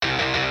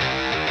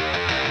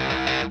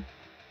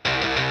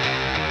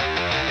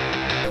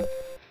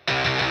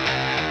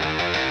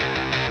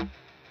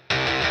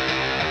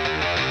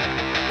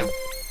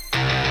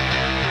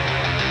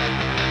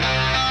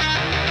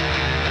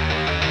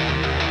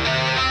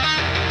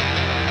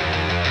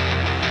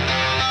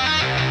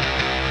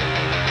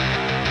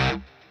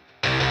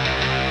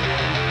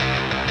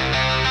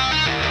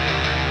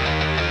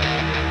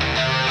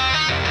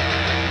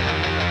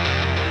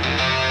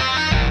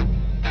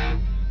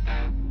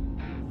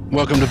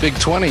Welcome to Big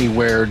 20,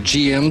 where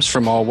GMs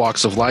from all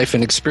walks of life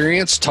and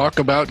experience talk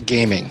about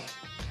gaming.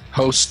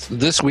 Hosts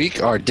this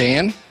week are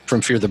Dan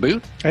from Fear the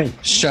Boot, Hey.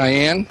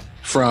 Cheyenne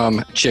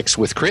from Chicks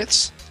with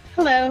Crits,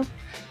 Hello.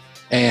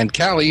 and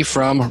Callie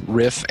from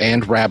Riff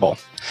and Rabble.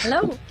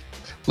 Hello.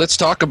 Let's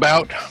talk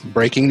about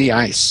breaking the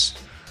ice.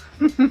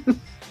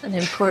 An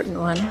important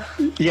one.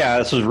 Yeah,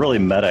 this is really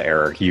meta,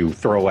 Eric. You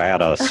throw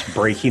at us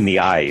breaking the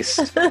ice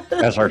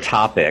as our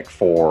topic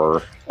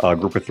for a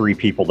group of three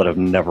people that have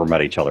never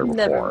met each other before.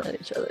 Never met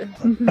each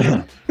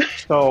other.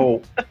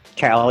 So,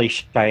 Callie,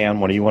 Cheyenne,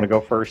 when do you want to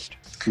go first?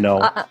 No?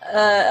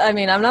 I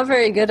mean, I'm not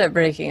very good at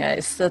breaking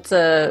ice. That's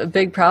a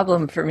big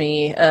problem for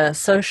me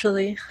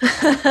socially.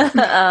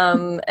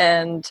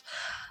 And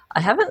I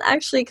haven't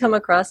actually come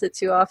across it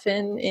too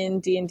often in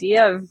D&D.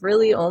 I've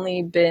really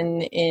only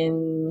been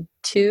in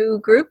 2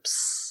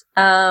 groups.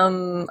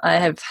 I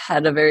have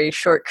had a very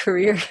short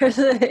career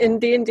in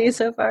D&D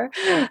so far.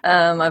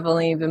 I've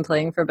only been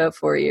playing for about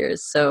 4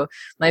 years. So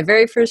my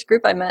very first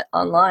group I met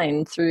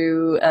online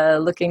through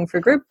looking for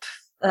group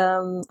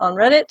on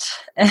Reddit.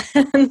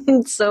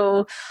 And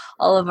so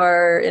all of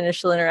our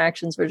initial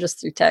interactions were just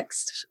through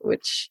text,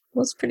 which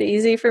was pretty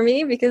easy for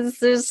me because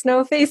there's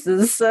no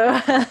faces. So,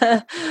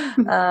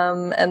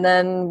 and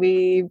then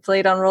we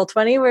played on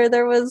Roll20 where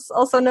there was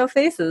also no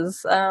faces.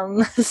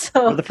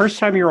 So the first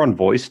time you were on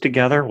voice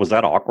together, was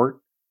that awkward?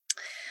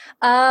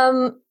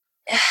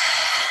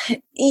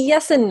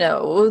 Yes and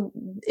no.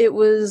 It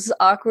was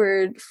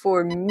awkward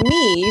for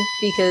me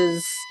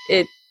because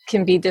it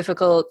can be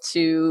difficult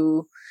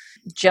to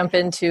jump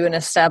into an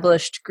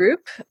established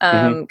group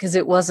because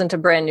it wasn't a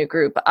brand new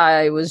group.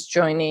 I was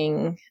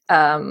joining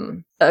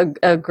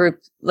a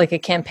group, like a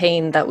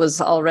campaign that was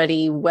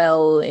already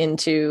well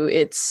into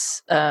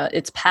its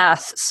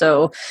path.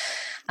 So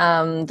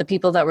the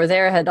people that were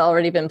there had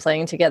already been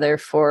playing together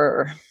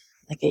for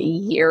like a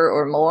year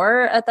or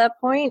more at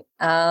that point.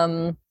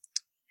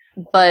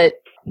 But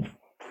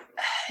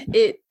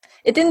it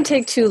didn't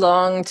take too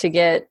long to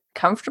get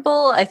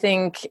comfortable. I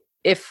think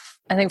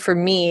for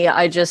me,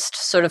 I just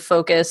sort of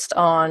focused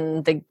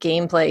on the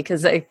gameplay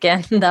because,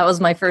 again, that was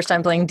my first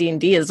time playing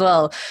D&D as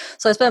well.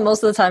 So I spent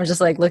most of the time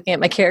just like looking at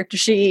my character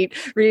sheet,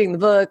 reading the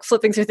book,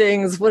 flipping through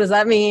things. What does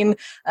that mean?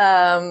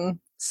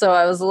 So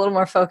I was a little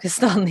more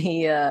focused on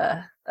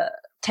the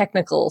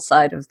technical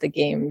side of the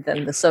game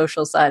than the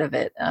social side of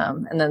it.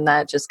 And then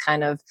that just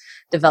kind of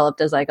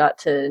developed as I got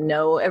to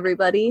know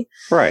everybody.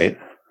 Right.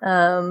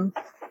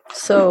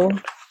 So...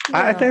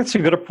 Yeah. I think it's a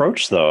good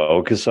approach,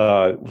 though, because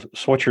so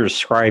what you're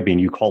describing,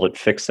 you called it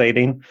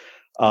fixating.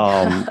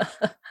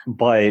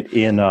 But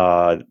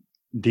in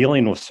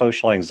dealing with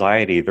social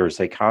anxiety, there's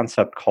a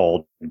concept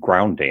called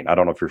grounding. I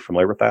don't know if you're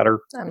familiar with that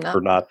or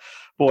not.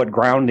 But what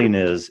grounding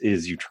is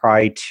you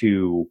try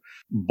to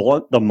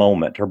blunt the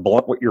moment or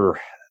blunt what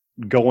you're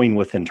going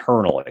with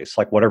internally. It's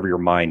like whatever your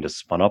mind is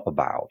spun up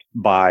about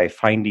by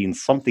finding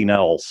something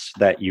else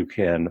that you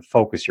can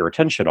focus your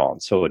attention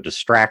on. So it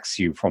distracts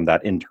you from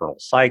that internal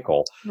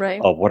cycle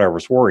of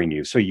whatever's worrying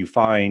you. So you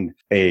find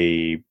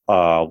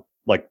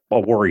like a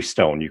worry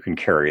stone you can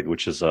carry,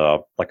 which is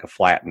like a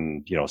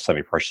flattened,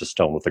 semi-precious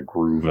stone with a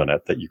groove in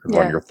it that you can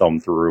run your thumb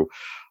through.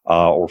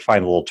 Or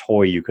find a little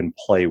toy you can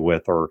play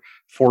with, or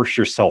force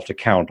yourself to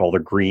count all the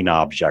green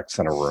objects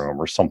in a room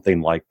or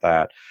something like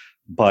that.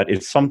 But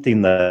it's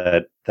something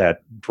that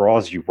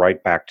draws you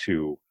right back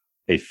to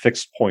a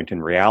fixed point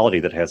in reality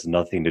that has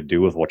nothing to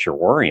do with what you're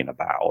worrying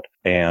about.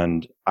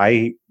 And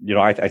I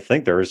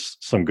think there's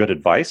some good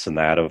advice in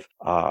that of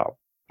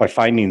by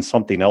finding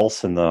something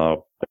else in the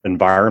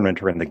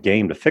environment or in the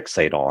game to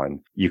fixate on,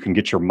 you can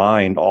get your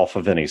mind off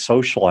of any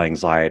social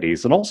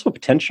anxieties and also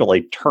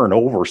potentially turn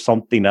over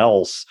something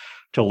else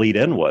to lead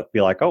in with. Be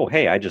like, oh,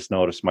 hey, I just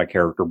noticed my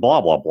character, blah,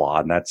 blah,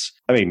 blah. And that's,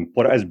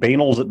 what as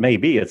banal as it may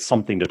be, it's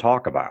something to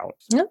talk about.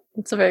 Yeah,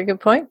 that's a very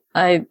good point.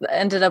 I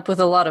ended up with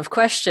a lot of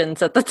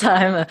questions at the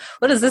time.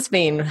 What does this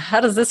mean?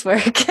 How does this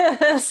work?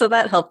 So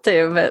that helped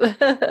too. But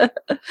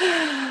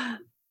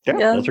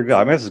yeah, those are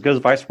good. It's as good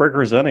as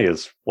Icebreaker as any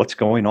is what's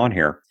going on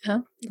here. Yeah,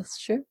 that's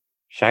true.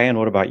 Cheyenne,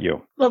 what about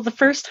you? Well, the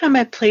first time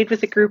I played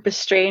with a group of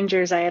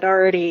strangers, I had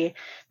already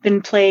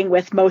been playing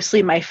with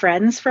mostly my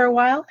friends for a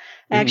while.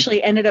 I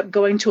actually ended up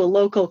going to a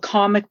local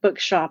comic book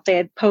shop. They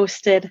had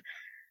posted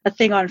a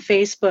thing on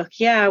Facebook.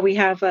 Yeah, we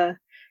have a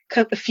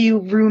few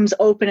rooms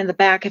open in the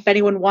back. If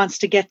anyone wants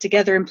to get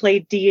together and play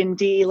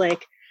D&D,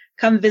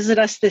 come visit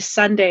us this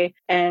Sunday.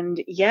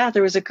 And yeah,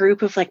 there was a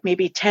group of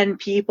maybe 10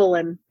 people,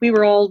 and we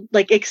were all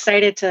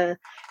excited to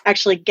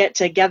actually get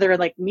together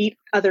and meet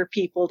other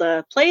people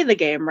to play the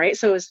game, right?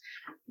 So it was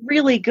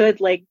really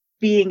good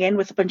being in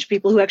with a bunch of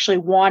people who actually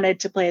wanted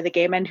to play the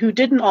game and who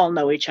didn't all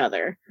know each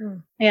other.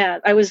 Yeah,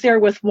 I was there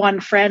with one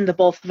friend. The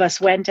both of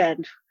us went,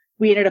 and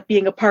we ended up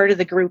being a part of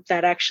the group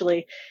that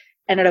actually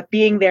ended up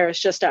being there as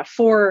just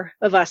 4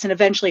 of us, and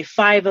eventually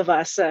 5 of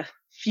us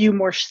few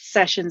more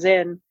sessions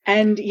in.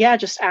 And yeah,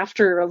 just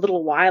after a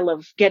little while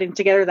of getting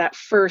together that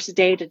first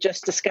day to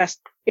just discuss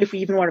if we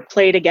even want to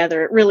play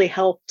together, it really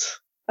helped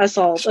us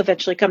all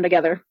eventually come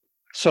together.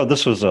 So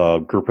this was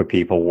a group of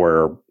people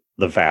where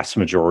the vast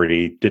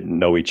majority didn't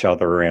know each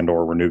other and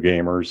or were new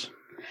gamers.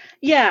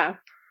 Yeah.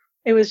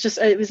 It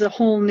was a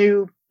whole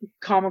new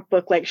comic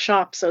book like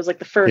shop. So it was like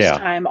the first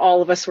time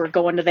all of us were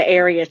going to the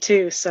area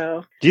too.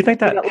 So do you think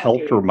that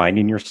helped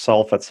reminding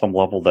yourself at some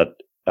level that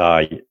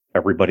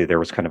everybody there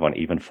was kind of on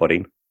even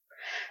footing?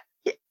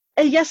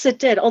 Yes, it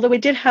did. Although we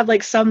did have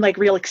like some like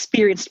real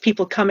experienced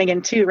people coming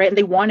in too, right? And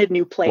they wanted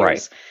new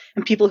players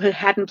and people who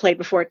hadn't played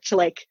before to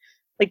like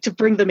to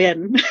bring them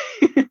in.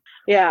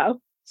 Yeah.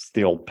 It's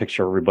the old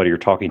picture of everybody you're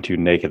talking to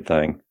naked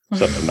thing.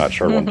 Except I'm not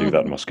sure I want to do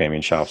that in most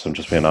gaming shops. I'm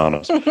just being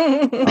honest.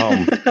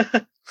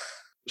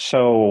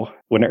 So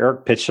when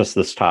Eric pitched us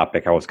this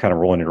topic, I was kind of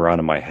rolling it around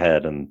in my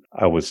head. And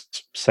I was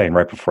saying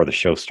right before the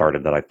show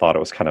started that I thought it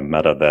was kind of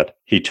meta that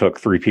he took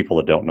 3 people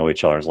that don't know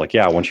each other. I was like,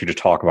 yeah, I want you to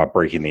talk about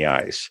breaking the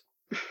ice.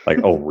 Like,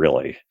 oh,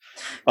 really?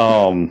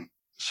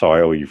 So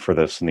I owe you for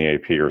this in the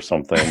AP or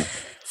something.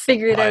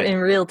 Figure it out in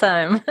real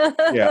time.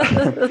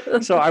 Yeah.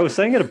 So I was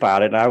thinking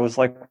about it and I was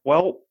like,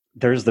 well,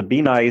 there's the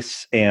be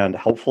nice and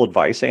helpful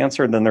advice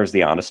answer, and then there's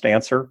the honest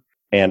answer.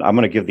 And I'm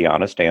going to give the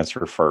honest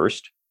answer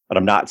first. But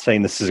I'm not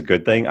saying this is a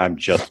good thing. I'm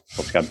just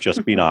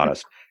being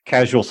honest.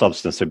 Casual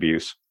substance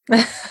abuse.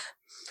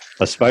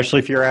 Especially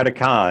if you're at a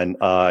con,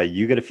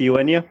 you get a few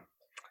in you,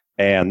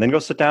 and then go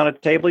sit down at a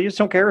table. You just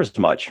don't care as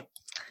much.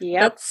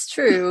 Yeah, that's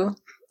true.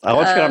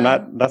 I'm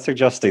not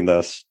suggesting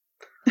this.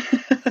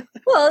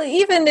 Well,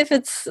 even if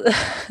it's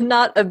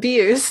not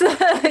abuse,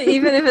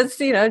 even if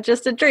it's,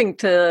 just a drink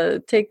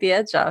to take the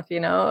edge off,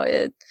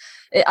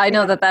 I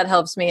know that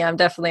helps me. I'm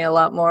definitely a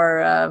lot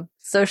more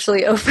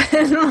socially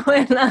open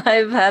when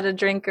I've had a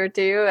drink or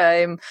two.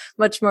 I'm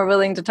much more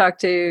willing to talk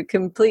to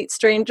complete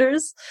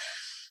strangers.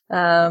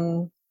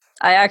 I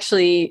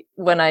actually,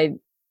 when I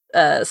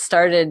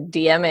started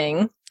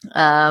DMing,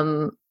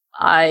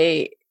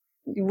 I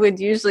would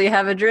usually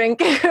have a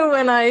drink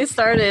when I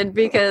started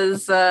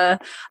because I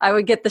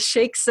would get the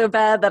shakes so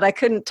bad that I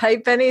couldn't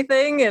type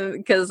anything, and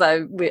because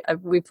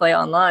we play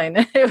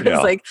online. It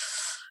was like,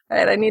 all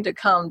right, I need to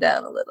calm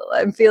down a little.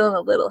 I'm feeling a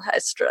little high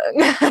strung.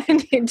 I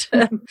need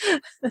to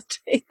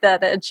take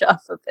that edge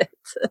off a bit.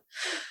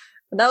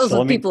 And that was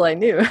with people I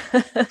knew.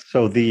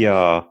 So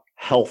the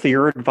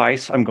healthier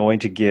advice I'm going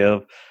to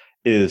give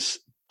is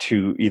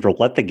to either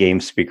let the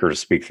game speaker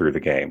speak through the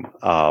game.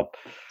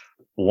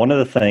 One of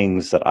the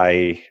things that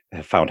I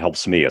have found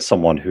helps me as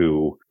someone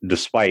who,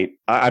 despite,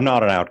 I'm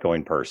not an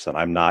outgoing person.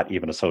 I'm not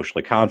even a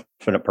socially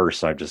confident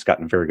person. I've just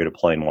gotten very good at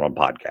playing one on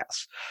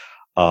podcasts.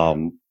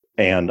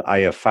 And I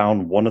have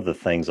found one of the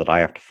things that I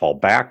have to fall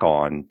back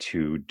on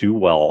to do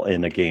well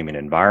in a gaming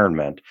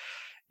environment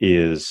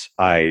is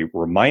I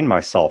remind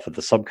myself at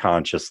the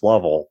subconscious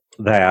level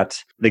that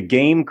the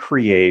game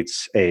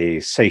creates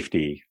a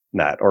safety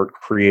net or it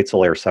creates a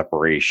layer of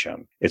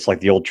separation. It's like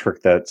the old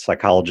trick that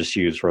psychologists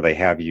use where they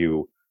have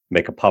you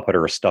make a puppet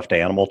or a stuffed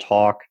animal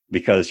talk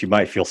because you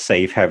might feel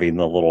safe having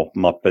the little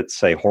Muppet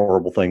say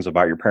horrible things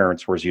about your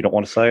parents, whereas you don't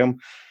want to say them.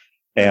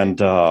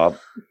 And a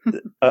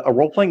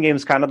role-playing game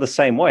is kind of the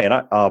same way. And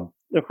of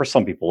course,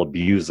 some people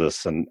abuse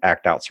this and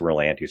act out some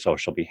really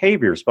antisocial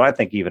behaviors, but I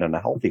think even in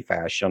a healthy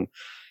fashion,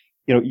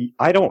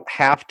 I don't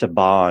have to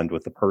bond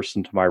with the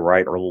person to my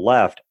right or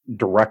left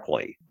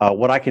directly.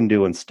 What I can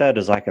do instead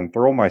is I can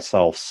throw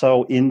myself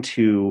so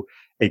into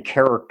a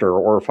character,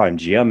 or if I'm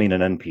GMing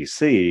an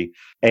NPC,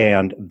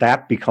 and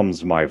that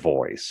becomes my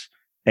voice.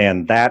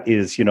 And that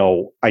is,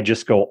 I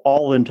just go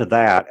all into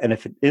that. And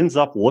if it ends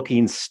up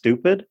looking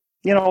stupid,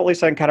 at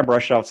least I can kind of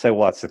brush it off and say,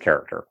 well, that's the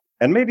character.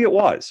 And maybe it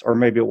was, or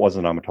maybe it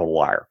wasn't. I'm a total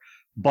liar.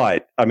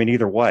 But I mean,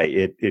 either way,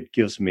 it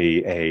gives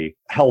me a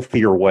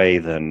healthier way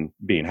than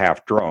being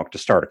half drunk to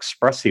start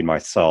expressing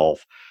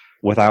myself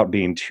without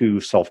being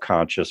too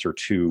self-conscious or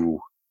too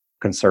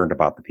concerned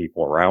about the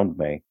people around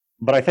me.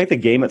 But I think the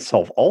game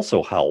itself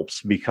also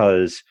helps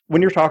because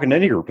when you're talking to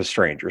any group of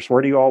strangers,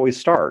 where do you always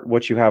start?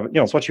 What you have,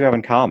 it's what you have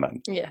in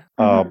common. Yeah.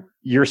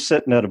 You're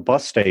sitting at a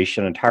bus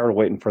station and tired of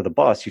waiting for the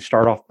bus. You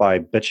start off by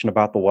bitching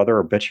about the weather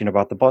or bitching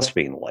about the bus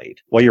being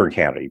late. Well, you're in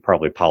Canada. You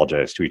probably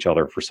apologize to each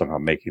other for somehow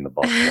making the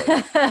bus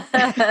late.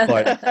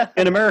 But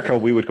in America,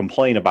 we would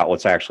complain about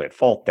what's actually at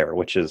fault there,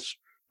 which is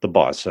the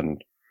bus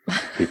and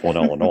people in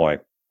Illinois.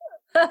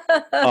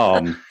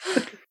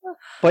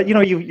 But,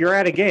 you're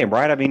at a game,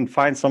 right? I mean,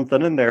 find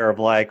something in there of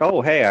like,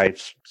 oh, hey, I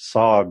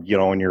saw,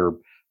 in your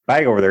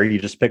bag over there, you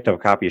just picked up a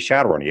copy of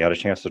Shadowrun. You had a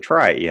chance to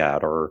try it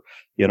yet? Or,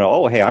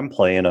 oh, hey, I'm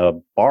playing a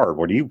bard.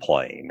 What are you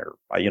playing? Or,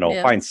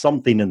 find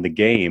something in the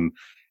game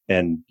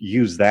and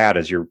use that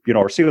as your,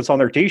 or see what's on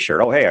their t-shirt.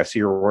 Oh, hey, I see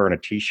you're wearing a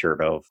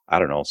t-shirt of, I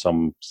don't know,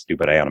 some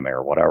stupid anime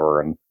or whatever.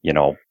 And,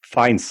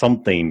 find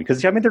something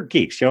because, they're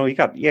geeks. You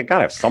got to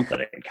have something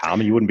in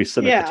common. You wouldn't be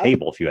sitting at the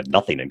table if you had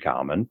nothing in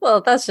common.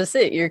 Well, that's just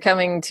it. You're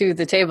coming to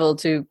the table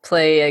to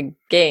play a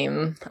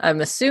game. I'm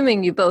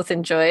assuming you both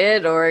enjoy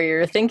it, or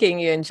you're thinking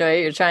you enjoy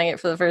it. You're trying it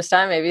for the first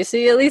time, maybe. So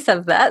you at least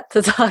have that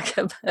to talk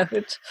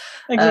about.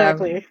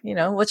 Exactly.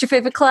 What's your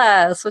favorite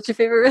class? What's your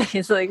favorite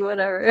race? Like,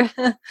 whatever.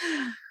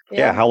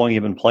 Yeah. How long have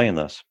you been playing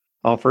this?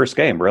 Oh, first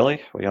game,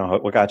 really?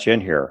 What got you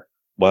in here?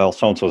 Well,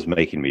 so-and-so's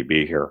making me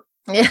be here.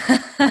 Yeah.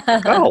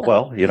 Oh,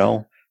 well,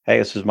 hey,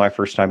 this is my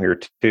first time here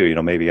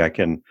too.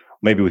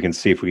 Maybe we can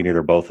see if we can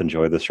either both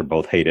enjoy this or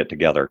both hate it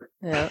together.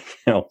 Yeah.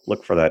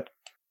 Look for that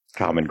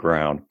common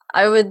ground.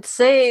 I would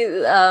say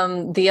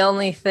the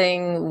only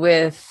thing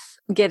with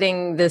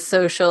getting the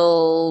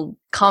social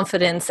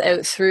confidence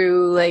out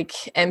through like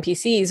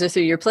NPCs or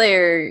through your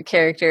player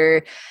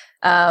character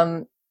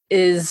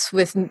is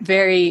with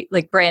very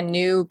like brand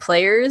new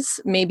players.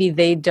 Maybe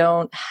they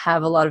don't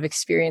have a lot of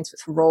experience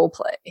with role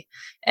play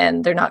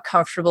and they're not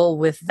comfortable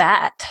with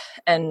that.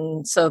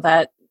 And so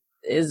that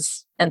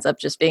ends up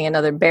just being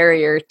another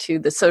barrier to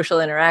the social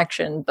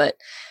interaction. But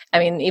I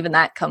mean, even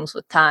that comes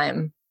with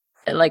time.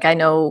 Like I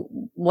know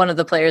one of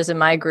the players in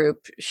my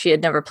group, she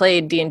had never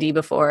played D&D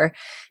before,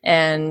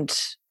 and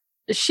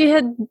she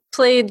had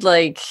played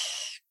like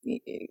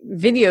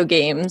video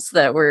games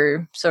that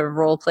were sort of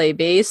role play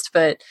based,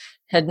 but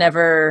had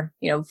never,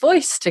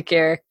 voiced a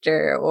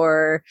character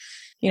or,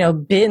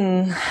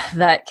 been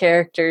that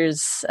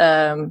character's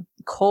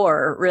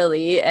core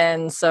really.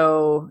 And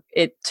so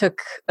it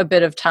took a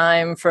bit of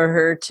time for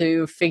her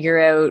to figure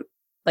out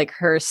like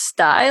her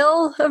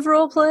style of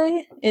role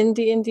play in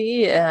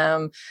D&D,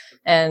 and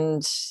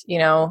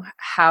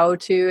how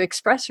to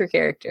express her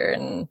character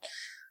and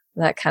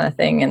that kind of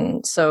thing.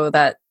 And so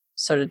that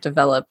sort of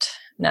developed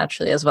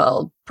naturally as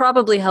well.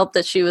 Probably helped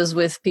that she was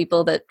with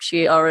people that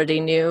she already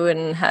knew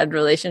and had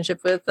relationship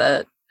with,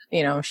 that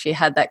she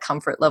had that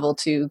comfort level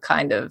to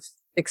kind of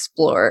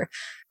explore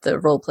the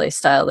role play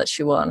style that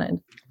she wanted.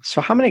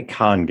 So how many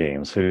con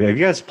games? Have you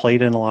guys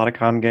played in a lot of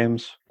con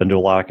games? Been to a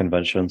lot of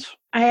conventions?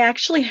 I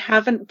actually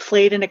haven't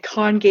played in a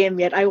con game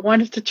yet. I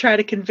wanted to try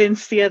to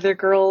convince the other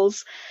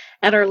girls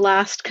at our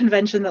last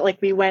convention that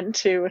we went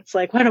to. It's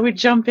like, why don't we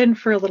jump in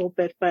for a little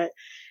bit? But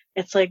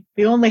it's like,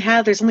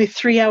 there's only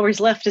 3 hours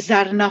left. Is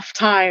that enough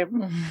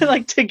time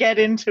to get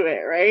into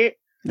it, right?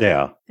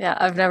 Yeah. Yeah,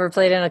 I've never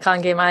played in a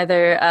con game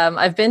either.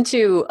 I've been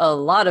to a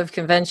lot of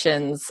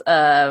conventions.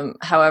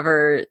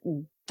 However,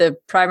 the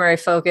primary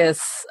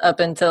focus up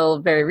until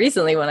very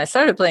recently when I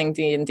started playing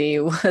D&D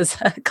was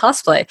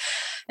cosplay.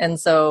 And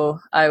so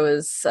I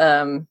was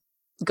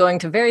going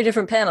to very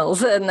different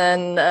panels. And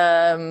then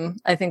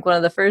I think one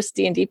of the first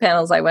D&D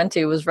panels I went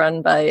to was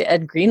run by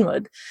Ed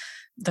Greenwood.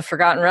 The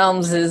Forgotten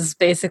Realms is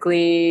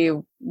basically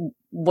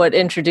what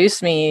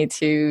introduced me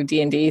to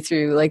D&D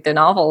through the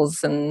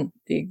novels and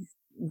the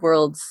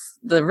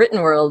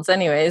written worlds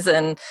anyways.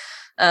 And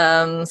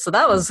so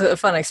that was a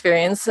fun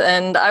experience,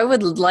 and I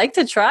would like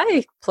to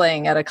try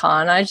playing at a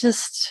con.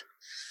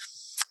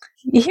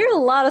 You hear a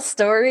lot of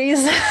stories,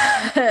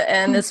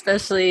 and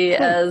especially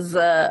as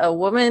a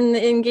woman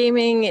in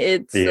gaming,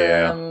 it's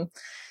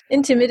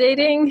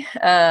intimidating.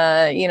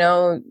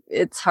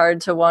 It's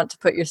hard to want to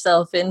put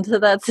yourself into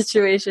that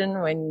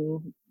situation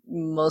when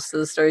most of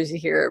the stories you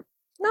hear are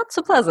not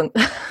so pleasant.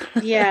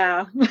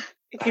 Yeah.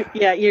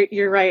 Yeah,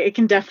 you're right. It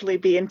can definitely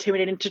be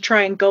intimidating to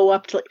try and go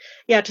up to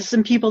to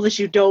some people that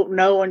you don't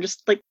know and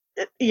just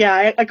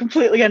I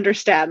completely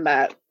understand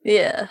that.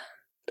 Yeah.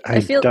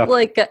 I feel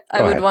like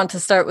I would want to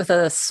start with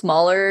a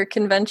smaller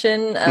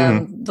convention.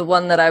 The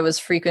one that I was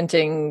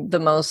frequenting the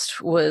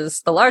most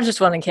was the largest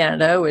one in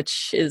Canada,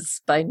 which is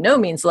by no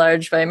means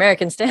large by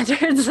American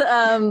standards,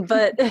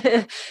 but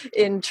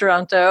in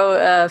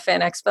Toronto,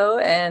 Fan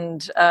Expo.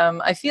 And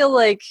I feel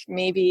like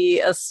maybe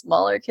a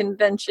smaller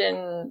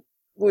convention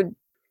would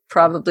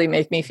probably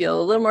make me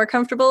feel a little more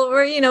comfortable,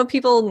 where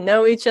people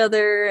know each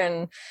other,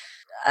 and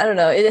I don't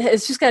know,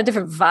 it's just got a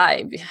different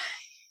vibe,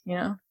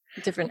 a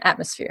different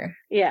atmosphere.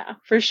 Yeah,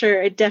 for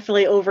sure. It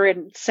definitely over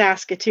in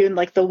Saskatoon,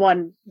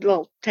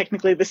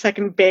 technically the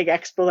second big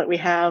expo that we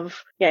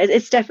have. Yeah,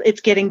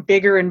 it's getting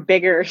bigger and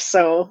bigger,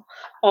 so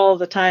all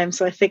the time.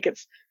 So I think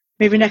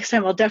maybe next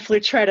time I'll definitely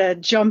try to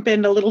jump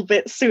in a little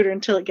bit sooner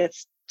until it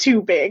gets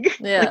too big.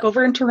 Yeah.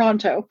 Over in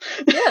Toronto.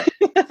 Yeah.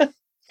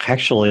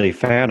 Actually,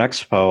 Fan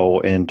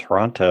Expo in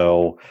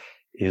Toronto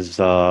is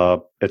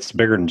it's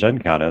bigger than Gen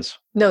Con is.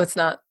 No, it's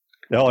not.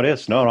 No, it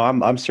is. No,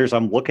 I'm serious.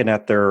 I'm looking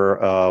at their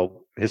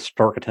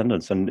historic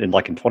attendance, and in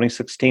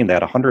 2016 they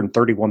had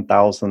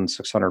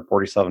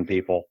 131,647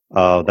 people.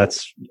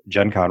 That's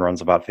Gen Con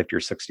runs about 50 or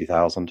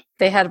 60,000.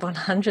 They had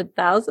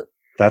 100,000.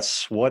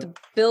 That's what the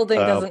building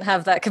doesn't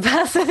have that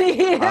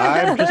capacity.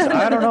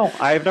 I don't know.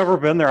 I've never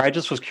been there. I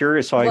just was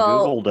curious, so I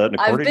Googled it.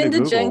 And I've been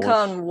to Gen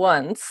Con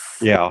once.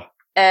 Yeah.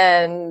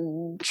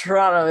 And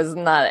Toronto is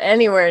not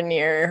anywhere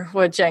near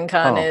what Gen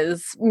Con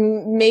is.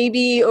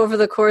 Maybe over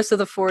the course of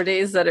the 4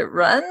 days that it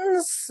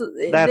runs.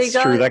 That's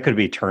true. That could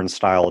be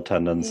turnstile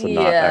attendance and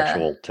not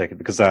actual ticket,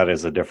 because that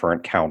is a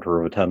different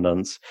counter of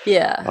attendance.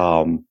 Yeah.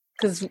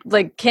 Because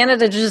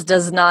Canada just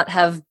does not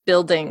have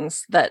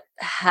buildings that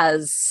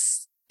has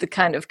the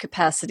kind of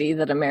capacity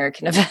that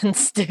American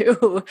events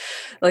do.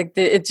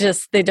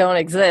 They don't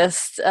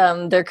exist.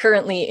 They're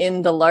currently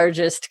in the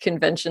largest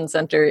convention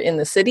center in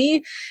the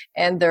city,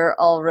 and they're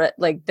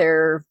already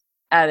they're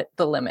at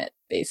the limit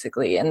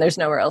basically, and there's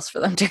nowhere else for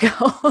them to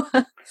go.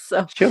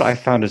 So what I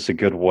found is a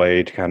good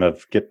way to kind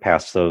of get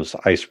past those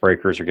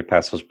icebreakers or get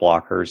past those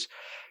blockers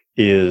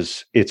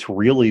is it's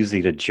real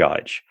easy to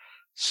judge.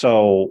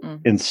 So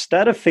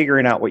instead of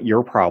figuring out what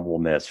your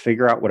problem is,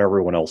 figure out what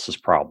everyone else's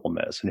problem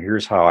is. And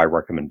here's how I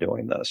recommend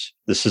doing this.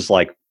 This is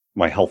like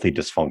my healthy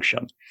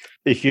dysfunction.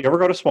 If you ever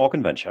go to a small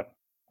convention,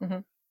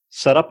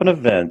 set up an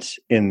event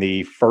in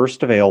the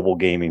first available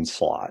gaming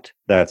slot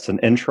that's an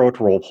intro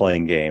to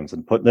role-playing games,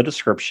 and put in the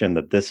description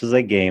that this is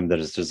a game that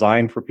is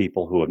designed for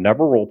people who have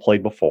never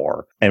role-played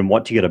before and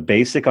want to get a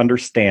basic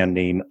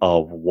understanding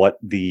of what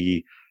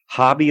the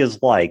hobby is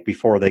like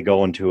before they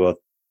go into a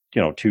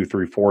 2,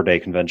 3, 4 day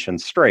convention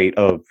straight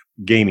of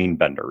gaming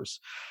vendors.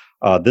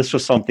 This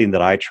was something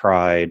that I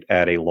tried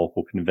at a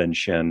local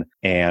convention,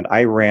 and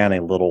I ran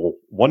a little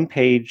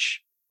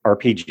 1-page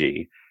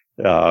RPG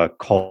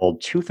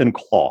called Tooth and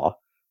Claw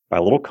by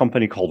a little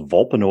company called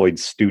Vulpanoid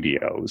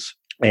Studios.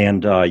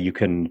 And you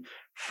can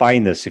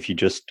find this if you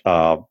just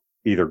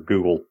either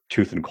Google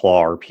Tooth and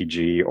Claw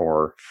RPG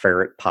or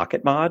Ferret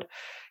Pocket Mod.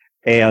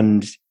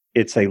 And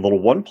it's a little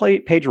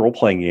 1-page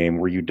role-playing game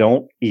where you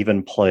don't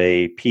even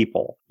play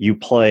people. You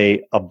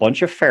play a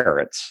bunch of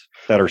ferrets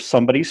that are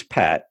somebody's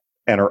pet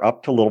and are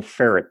up to little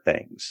ferret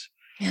things.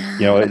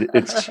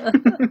 It's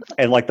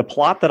and like the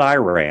plot that I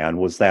ran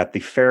was that the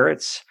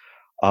ferrets,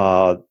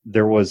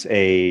 there was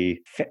I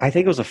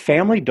think it was a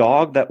family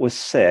dog that was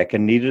sick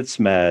and needed its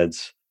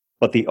meds,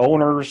 but the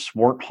owners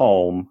weren't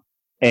home,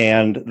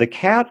 and the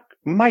cat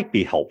might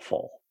be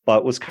helpful,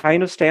 but was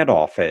kind of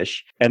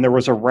standoffish. And there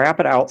was a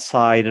rabbit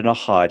outside in a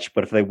hutch,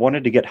 but if they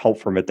wanted to get help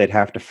from it, they'd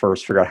have to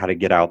first figure out how to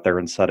get out there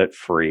and set it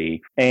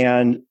free.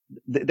 And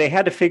they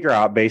had to figure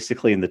out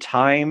basically in the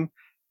time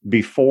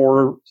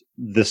before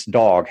this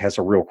dog has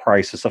a real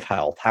crisis of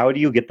health, how do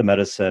you get the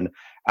medicine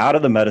out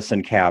of the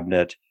medicine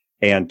cabinet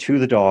and to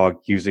the dog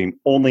using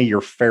only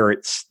your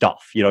ferret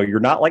stuff? You're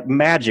not like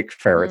magic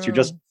ferrets, you're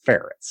just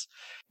ferrets.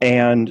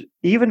 And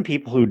even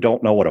people who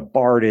don't know what a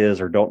bard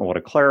is, or don't know what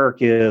a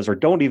cleric is, or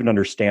don't even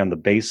understand the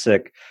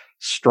basic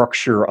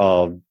structure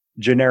of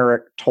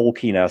generic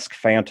Tolkien-esque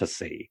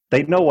fantasy,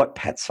 they know what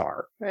pets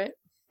are. Right.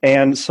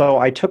 And so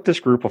I took this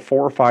group of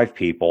 4 or 5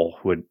 people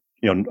who had,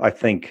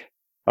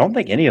 I don't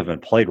think any of them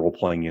had played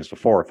role-playing games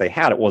before. If they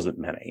had, it wasn't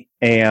many.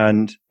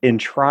 And in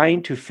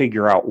trying to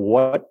figure out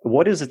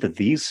what is it that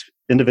these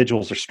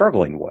individuals are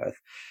struggling with,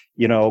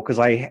 because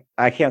I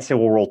can't say,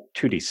 well, roll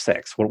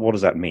 2d6. What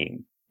does that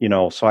mean?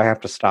 So I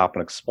have to stop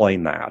and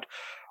explain that.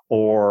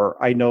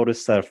 Or I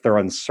notice that if they're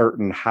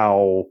uncertain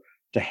how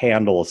to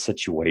handle a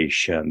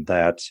situation,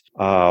 that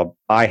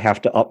I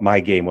have to up my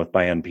game with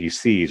my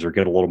NPCs, or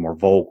get a little more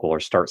vocal, or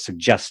start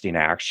suggesting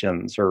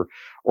actions, or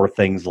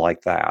things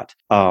like that.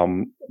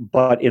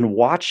 But in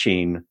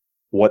watching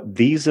what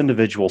these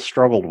individuals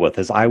struggled with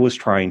as I was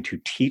trying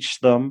to teach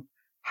them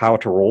how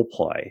to role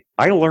play,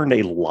 I learned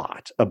a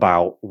lot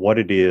about what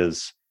it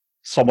is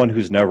someone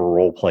who's never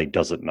role played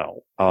doesn't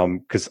know.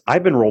 Because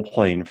I've been role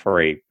playing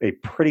for a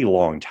pretty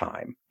long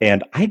time,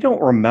 and I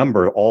don't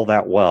remember all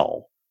that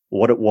well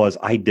what it was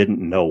I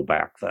didn't know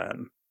back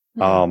then.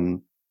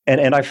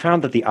 And I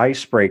found that the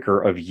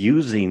icebreaker of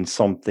using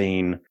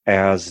something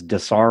as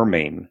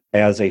disarming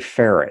as a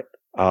ferret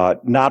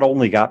not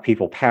only got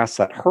people past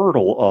that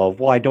hurdle of,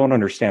 well, I don't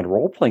understand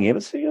role-playing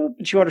games,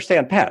 but you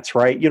understand pets,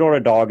 right? You know what a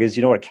dog is,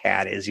 you know what a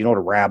cat is, you know what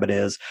a rabbit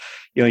is.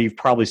 You've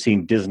probably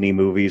seen Disney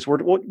movies,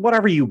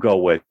 whatever you go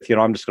with,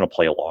 I'm just going to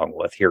play along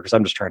with here because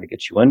I'm just trying to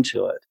get you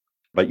into it.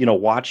 But,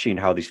 watching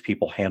how these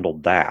people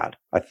handled that,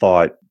 I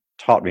thought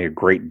taught me a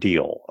great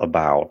deal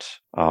about,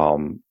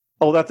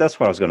 that's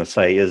what I was going to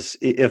say is,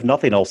 if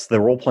nothing else,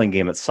 the role-playing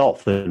game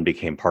itself then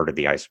became part of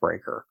the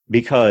icebreaker,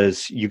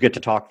 because you get to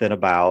talk then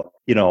about,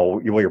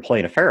 you're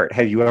playing a ferret.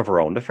 Have you ever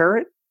owned a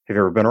ferret? Have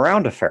you ever been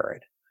around a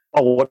ferret?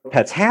 Oh, what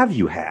pets have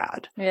you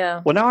had?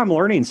 Yeah. Well, now I'm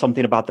learning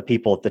something about the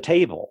people at the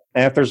table.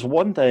 And if there's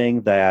one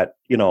thing that,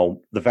 the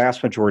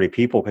vast majority of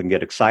people can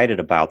get excited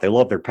about, they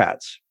love their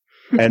pets.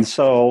 And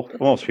so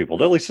most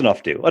people, at least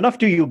enough do.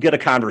 You get a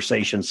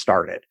conversation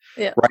started.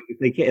 Yeah. Right?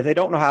 If they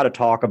don't know how to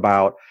talk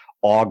about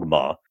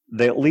Ogma,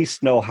 they at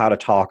least know how to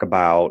talk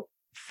about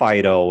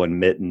Fido and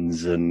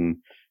Mittens and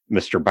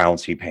Mr.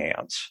 Bouncy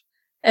Pants.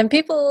 And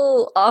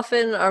people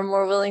often are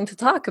more willing to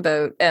talk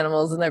about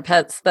animals and their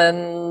pets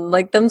than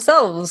like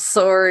themselves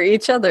or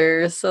each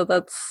other. So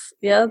that's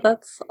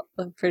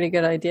a pretty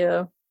good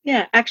idea.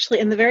 Yeah, actually,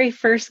 in the very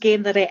first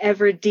game that I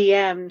ever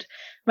DM'd,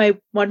 my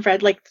one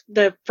friend, like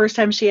the first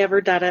time she ever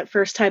done it,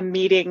 first time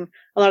meeting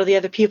a lot of the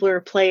other people who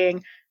were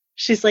playing,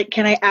 she's like,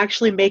 can I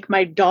actually make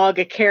my dog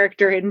a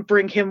character and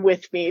bring him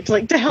with me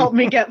to help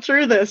me get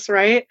through this,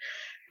 right?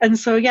 And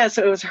so,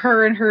 so it was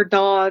her and her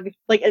dog,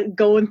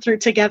 going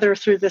together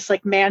through this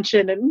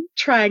mansion and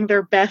trying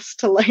their best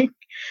to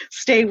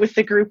stay with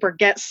the group or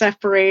get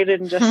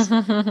separated and just,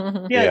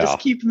 just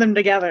keeping them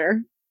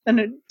together. And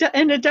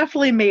it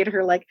definitely made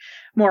her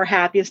more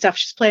happy and stuff.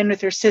 She's playing with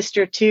her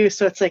sister too.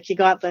 So it's you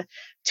got the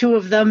two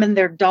of them and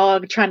their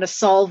dog trying to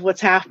solve what's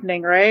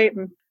happening, right?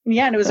 And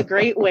it was a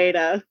great way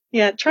to,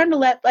 trying to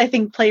let, I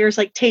think, players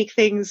take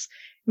things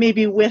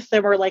maybe with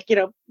them, or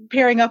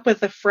pairing up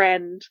with a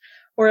friend,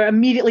 or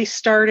immediately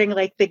starting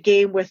the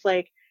game with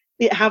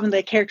having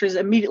the characters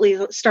immediately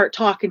start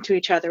talking to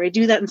each other. I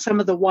do that in some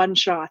of the one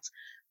shots,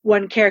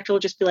 one character will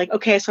just be like,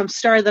 okay, so I'm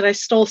sorry that I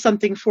stole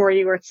something for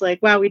you. Or it's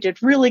like, wow, we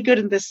did really good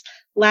in this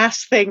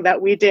last thing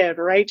that we did,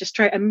 right? Just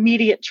try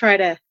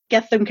to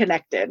get them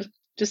connected.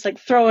 Just like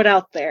throw it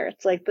out there.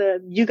 It's like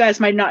you guys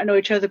might not know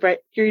each other, but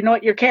you know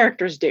what your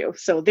characters do.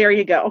 So there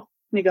you go.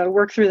 You got to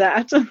work through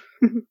that.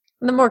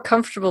 The more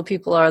comfortable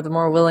people are, the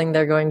more willing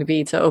they're going to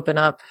be to open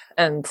up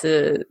and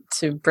to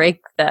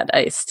break that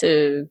ice,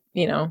 to,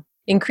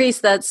 increase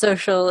that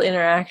social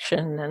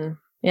interaction. And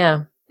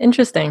yeah,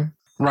 interesting.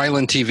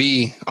 Ryland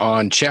TV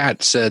on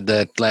chat said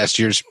that last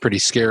year's pretty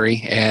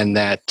scary, and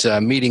that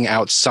meeting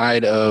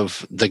outside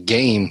of the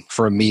game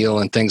for a meal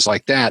and things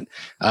like that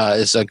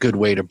is a good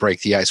way to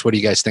break the ice. What do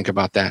you guys think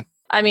about that?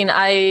 I mean,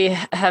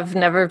 I have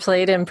never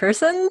played in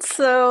person,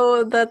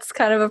 so that's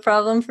kind of a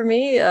problem for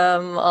me.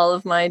 All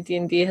of my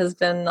D&D has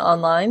been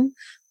online,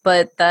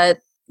 but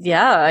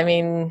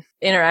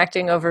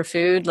interacting over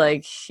food,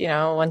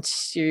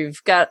 once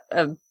you've got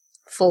a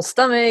full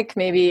stomach,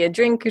 maybe a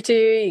drink or two,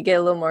 you get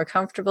a little more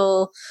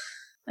comfortable.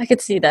 I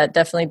could see that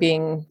definitely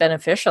being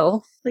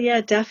beneficial. Yeah,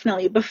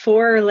 definitely.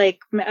 Before,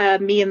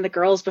 me and the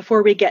girls,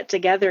 before we get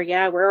together,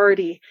 we're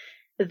already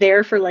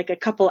there for like a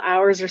couple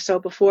hours or so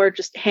before,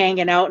 just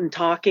hanging out and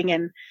talking.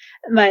 And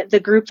the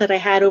group that I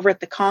had over at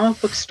the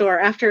comic book store,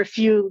 after a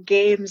few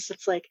games,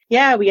 it's like,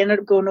 we ended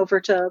up going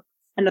over to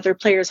another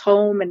player's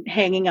home and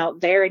hanging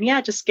out there,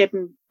 and just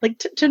getting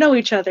to know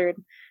each other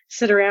and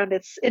sit around.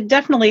 It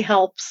definitely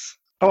helps.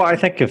 Oh, I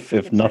think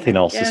if nothing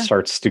else, it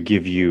starts to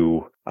give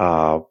you,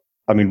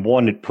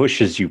 one, it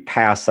pushes you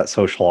past that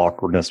social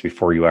awkwardness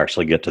before you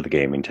actually get to the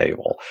gaming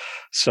table.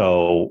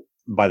 So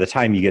by the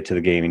time you get to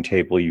the gaming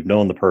table, you've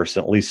known the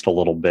person at least a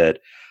little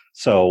bit.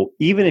 So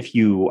even if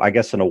you, I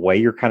guess in a way,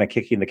 you're kind of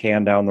kicking the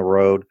can down the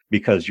road,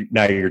 because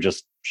now you're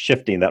just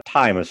shifting that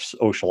time of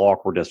social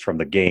awkwardness from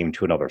the game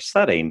to another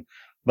setting.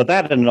 But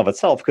that in and of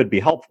itself could be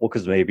helpful,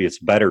 because maybe it's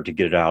better to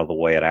get it out of the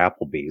way at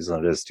Applebee's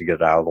than it is to get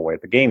it out of the way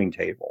at the gaming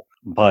table.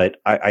 But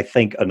I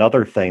think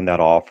another thing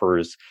that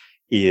offers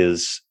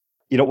is,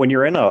 when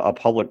you're in a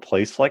public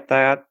place like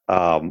that,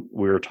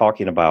 we were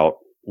talking about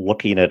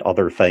looking at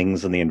other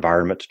things in the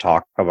environment to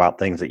talk about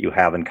things that you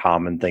have in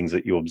common, things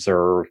that you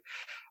observe.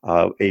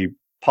 A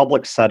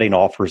public setting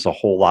offers a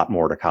whole lot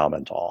more to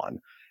comment on.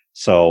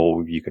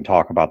 So you can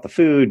talk about the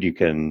food, you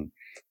can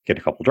get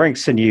a couple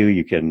drinks in you.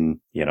 You can,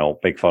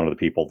 make fun of the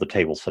people at the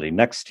table sitting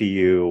next to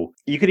you.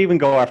 You could even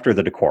go after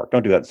the decor.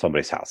 Don't do that in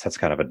somebody's house. That's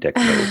kind of a dick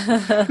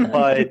move.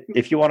 But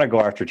if you want to go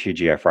after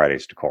TGI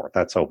Fridays decor,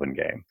 that's open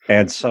game.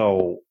 And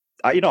so,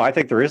 I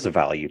think there is a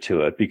value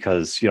to it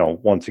because,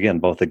 once again,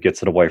 both it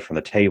gets it away from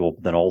the table,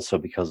 but then also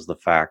because of the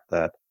fact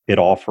that it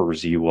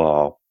offers you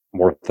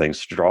more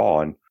things to draw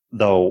on.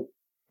 Though,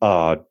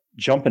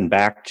 jumping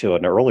back to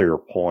an earlier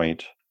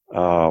point,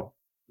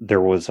 there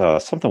was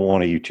something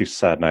one of you two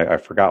said, and I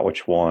forgot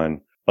which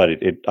one, but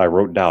I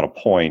wrote down a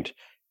point,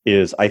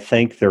 is I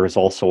think there is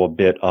also a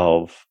bit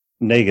of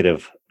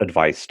negative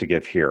advice to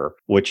give here,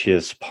 which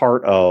is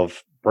part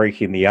of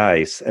breaking the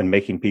ice and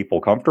making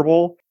people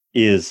comfortable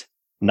is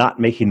not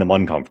making them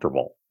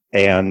uncomfortable.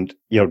 And,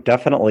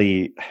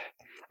 definitely,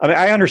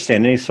 I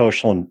understand any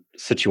social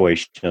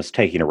situation is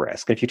taking a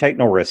risk. If you take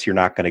no risk, you're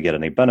not going to get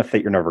any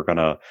benefit. You're never going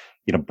to,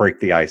 break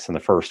the ice in the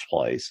first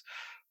place.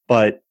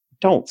 But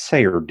don't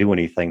say or do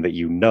anything that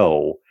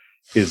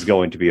is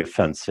going to be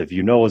offensive,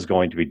 is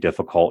going to be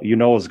difficult,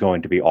 is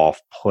going to be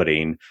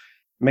off-putting.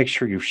 Make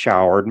sure you've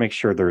showered, make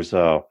sure there's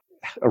a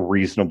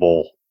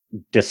reasonable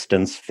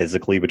distance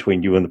physically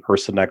between you and the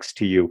person next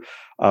to you.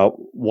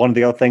 One of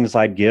the other things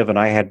I'd give, and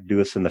I had to do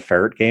this in the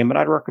Ferret game, and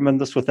I'd recommend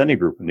this with any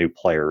group of new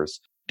players,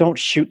 don't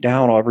shoot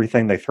down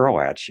everything they throw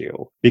at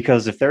you.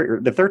 Because if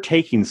they're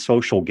taking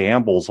social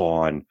gambles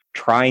on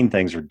trying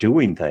things or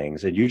doing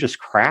things, and you just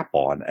crap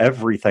on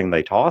everything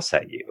they toss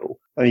at you,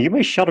 you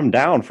may shut them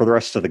down for the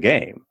rest of the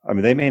game.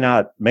 They may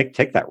not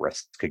take that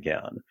risk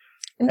again.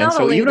 And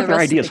so even if their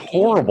idea is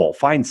horrible,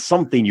 find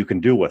something you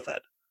can do with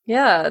it.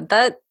 Yeah,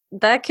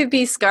 that could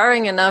be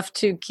scarring enough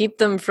to keep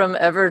them from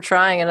ever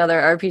trying another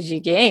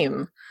RPG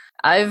game.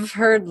 I've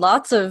heard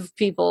lots of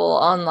people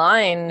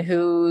online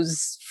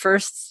whose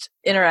first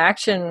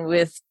interaction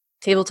with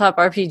tabletop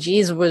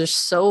RPGs was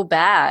so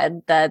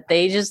bad that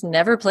they just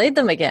never played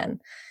them again,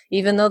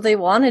 even though they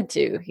wanted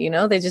to.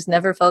 They just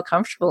never felt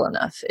comfortable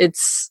enough.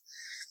 It's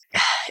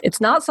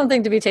not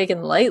something to be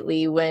taken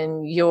lightly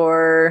when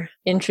you're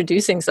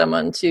introducing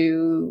someone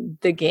to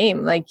the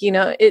game.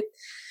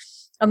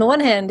 On the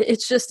one hand,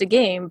 it's just a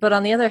game, but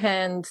on the other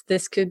hand,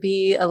 this could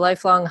be a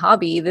lifelong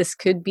hobby. This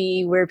could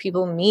be where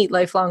people meet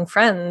lifelong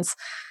friends.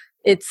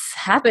 It's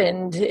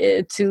happened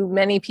to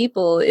many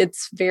people.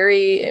 It's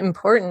very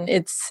important.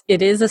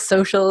 It is a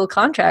social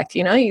contract.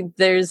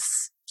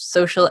 There's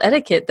social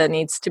etiquette that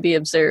needs to be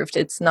observed.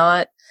 It's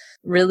not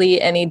really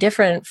any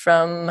different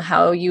from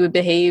how you would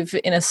behave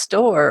in a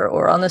store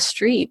or on the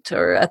street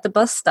or at the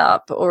bus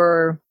stop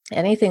or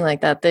anything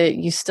like that. That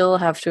you still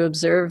have to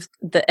observe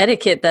the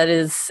etiquette that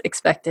is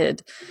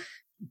expected.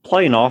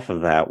 Playing off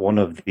of that, one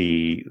of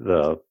the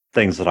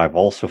things that I've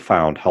also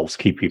found helps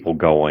keep people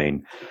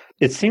going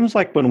It seems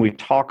like when we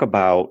talk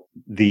about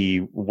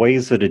the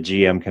ways that a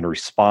GM can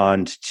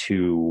respond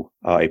to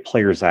a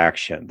player's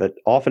action, that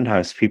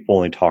oftentimes people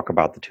only talk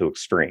about the two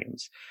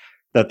extremes.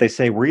 That they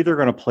say, we're either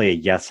going to play a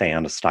yes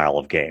and a style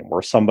of game,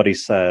 where somebody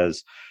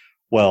says,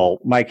 well,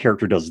 my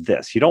character does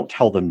this. You don't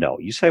tell them no.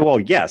 You say, well,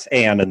 yes,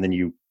 and then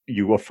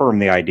you affirm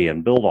the idea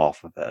and build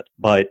off of it.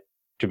 But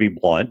to be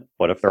blunt,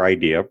 what if their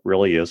idea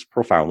really is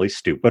profoundly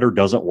stupid or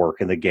doesn't work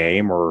in the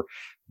game or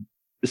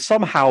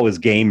somehow is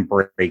game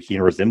breaking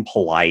or is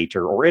impolite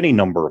or any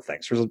number of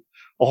things? There's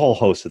a whole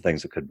host of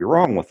things that could be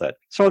wrong with it.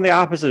 So in the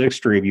opposite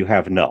extreme, you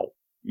have no.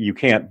 You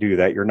can't do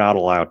that. You're not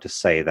allowed to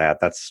say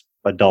that. That's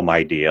a dumb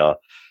idea.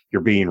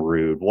 You're being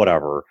rude,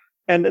 whatever.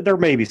 And there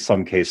may be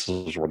some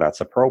cases where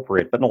that's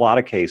appropriate, but in a lot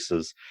of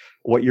cases,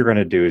 what you're going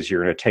to do is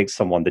you're going to take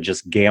someone that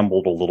just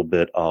gambled a little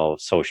bit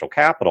of social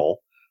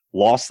capital,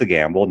 lost the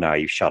gamble, now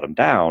you shut them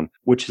down,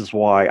 which is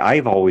why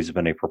I've always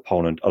been a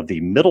proponent of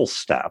the middle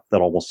step that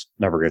almost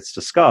never gets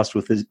discussed,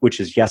 which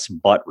is yes,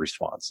 but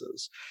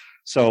responses.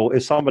 So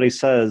if somebody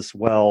says,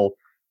 well,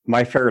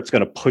 my ferret's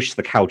going to push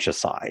the couch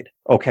aside,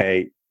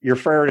 okay, your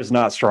ferret is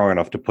not strong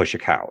enough to push a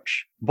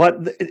couch.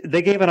 But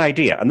they gave an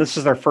idea, and this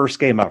is their first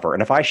game ever.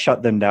 And if I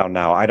shut them down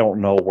now, I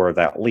don't know where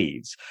that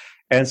leads.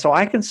 And so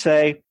I can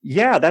say,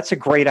 yeah, that's a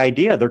great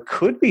idea. There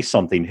could be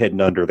something hidden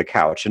under the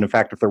couch. And in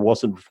fact, if there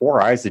wasn't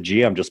before, I, as the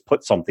GM, just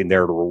put something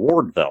there to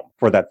reward them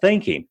for that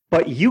thinking.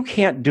 But you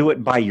can't do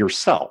it by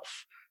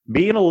yourself.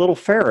 Being a little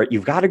ferret,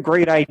 you've got a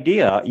great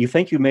idea. You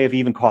think you may have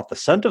even caught the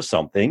scent of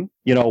something,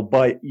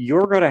 but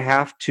you're going to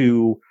have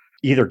to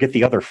either get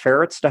the other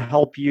ferrets to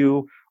help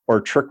you or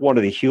trick one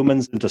of the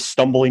humans into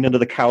stumbling into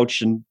the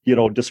couch and,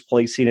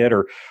 displacing it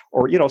or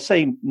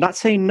not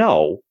saying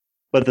no,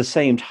 but at the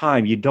same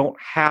time, you don't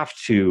have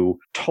to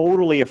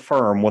totally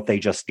affirm what they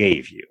just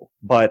gave you.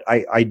 But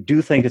I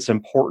do think it's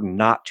important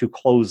not to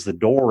close the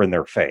door in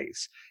their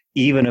face,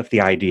 even if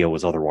the idea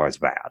was otherwise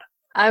bad.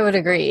 I would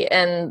agree.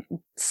 And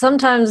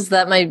sometimes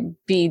that might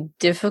be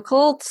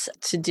difficult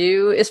to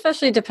do,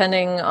 especially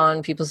depending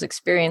on people's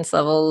experience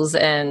levels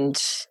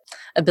and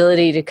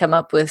ability to come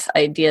up with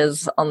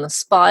ideas on the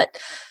spot.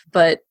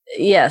 But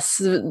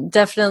yes,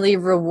 definitely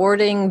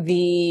rewarding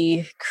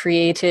the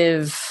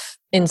creative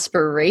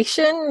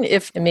inspiration,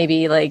 if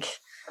maybe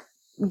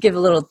give a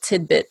little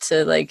tidbit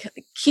to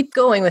keep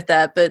going with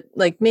that, but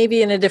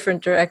maybe in a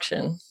different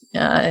direction.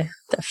 Yeah,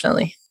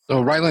 definitely.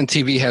 So Ryland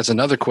TV has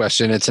another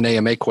question. It's an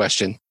AMA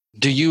question.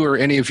 Do you or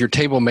any of your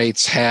table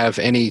mates have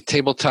any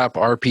tabletop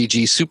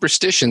RPG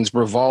superstitions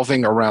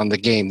revolving around the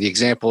game? The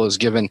example is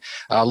given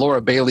Laura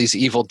Bailey's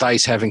evil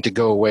dice having to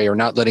go away or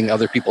not letting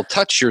other people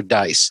touch your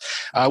dice.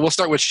 We'll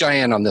start with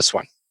Cheyenne on this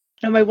one.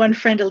 My one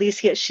friend,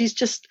 Alicia, she's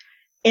just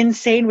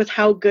insane with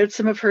how good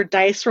some of her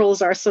dice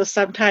rolls are. So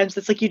sometimes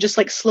it's you just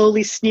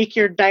slowly sneak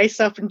your dice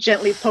up and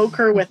gently poke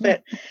her with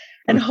it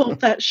and hope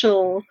that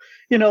she'll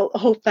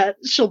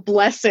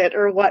bless it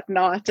or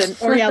whatnot.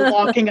 Or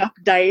locking up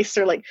dice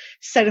or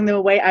setting them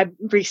away. I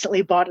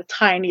recently bought a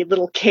tiny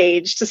little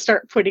cage to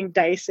start putting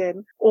dice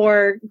in.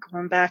 Or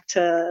going back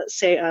to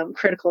say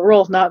Critical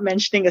Role, not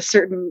mentioning a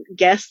certain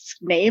guest's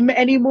name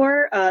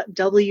anymore,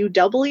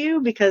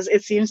 WW, because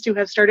it seems to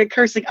have started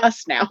cursing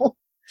us now.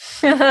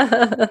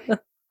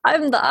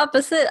 I'm the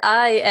opposite.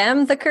 I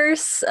am the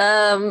curse.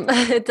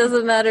 It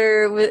doesn't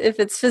matter if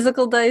it's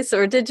physical dice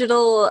or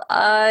digital.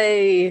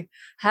 I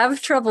have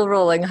trouble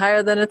rolling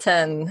higher than a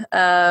 10.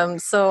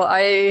 So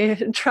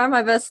I try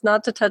my best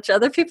not to touch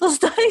other people's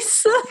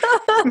dice.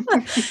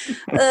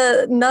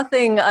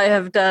 Nothing I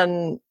have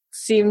done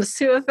seems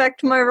to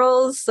affect my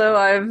rolls, so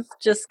I've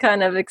just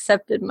kind of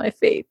accepted my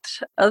fate.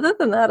 Other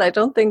than that, I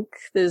don't think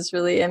there's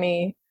really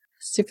any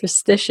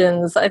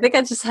superstitions. I think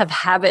I just have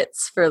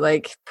habits for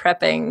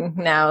prepping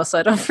now so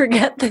I don't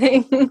forget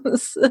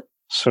things.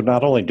 So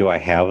not only do I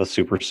have a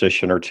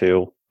superstition or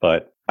two,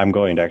 but I'm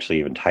going to actually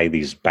even tie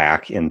these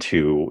back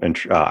into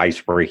ice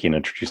breaking,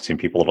 introducing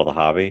people to the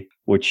hobby,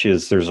 which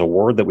is there's a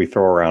word that we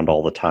throw around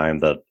all the time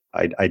that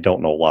I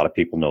don't know a lot of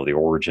people know the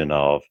origin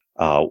of,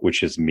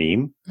 which is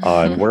meme.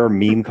 And where a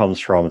meme comes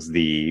from is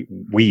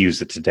we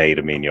use it today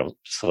to mean,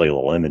 silly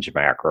little image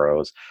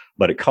macros,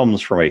 but it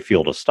comes from a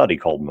field of study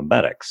called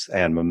memetics.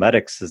 And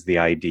memetics is the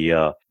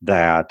idea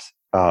that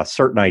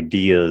certain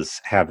ideas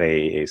have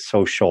a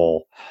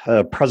social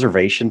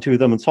preservation to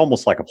them. It's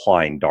almost like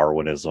applying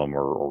Darwinism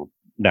or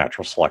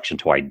natural selection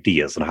to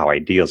ideas and how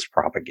ideas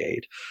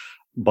propagate.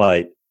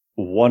 But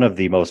one of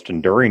the most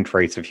enduring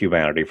traits of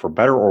humanity, for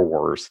better or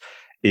worse,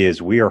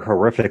 is we are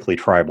horrifically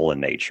tribal in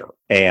nature.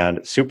 And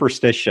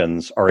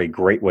superstitions are a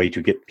great way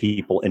to get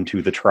people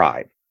into the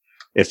tribe.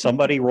 If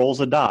somebody rolls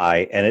a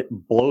die and it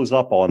blows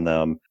up on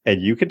them,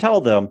 and you can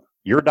tell them,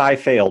 your die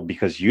failed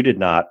because you did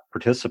not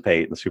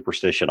participate in the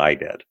superstition I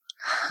did.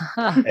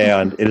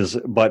 And it is,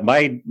 but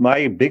my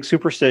big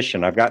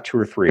superstition, I've got 2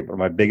 or 3, but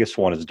my biggest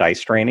one is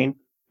dice training.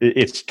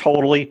 It's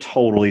totally,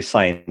 totally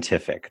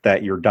scientific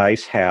that your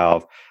dice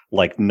have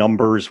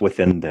numbers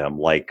within them,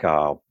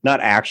 not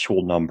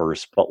actual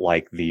numbers, but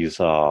these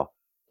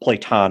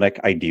Platonic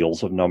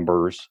ideals of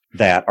numbers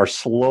that are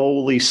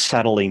slowly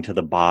settling to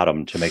the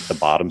bottom to make the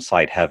bottom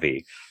side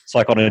heavy. So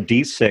like on a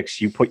D6,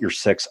 you put your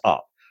 6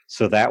 up.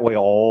 So that way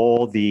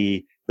all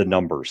the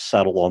numbers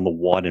settle on the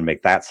 1 and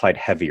make that side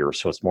heavier,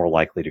 so it's more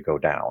likely to go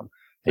down.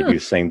 They do the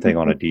same thing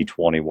on a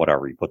D20,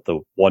 whatever. You put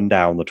the 1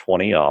 down, the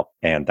 20 up,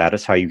 and that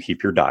is how you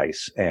keep your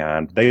dice.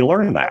 And they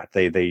learn that.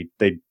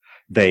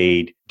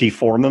 They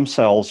deform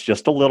themselves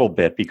just a little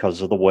bit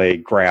because of the way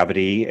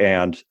gravity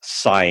and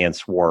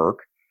science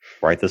work,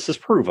 right? This is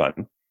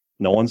proven.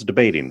 No one's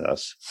debating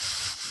this,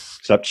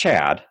 except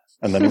Chad.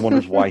 And then he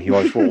wonders why he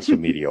always rolls so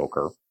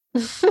mediocre.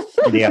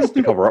 And he has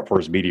to cover up for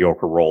his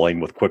mediocre rolling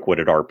with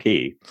quick-witted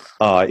RP,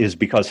 is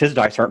because his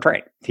dice aren't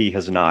trained. He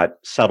has not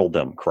settled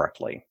them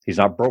correctly. He's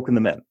not broken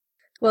them in.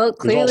 Well,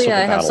 clearly I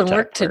have some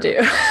work to do.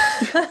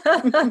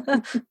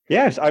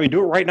 Yes, I mean, do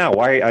it right now.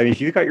 Why? I mean, if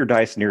you got your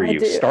dice near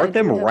you, start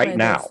them right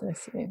now.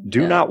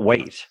 Do not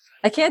wait.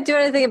 I can't do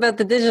anything about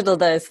the digital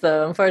dice,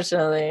 though,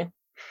 unfortunately.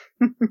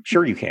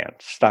 Sure you can.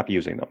 Stop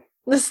using them.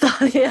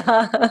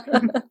 Yeah.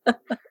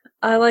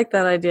 I like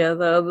that idea,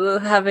 though.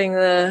 Having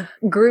the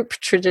group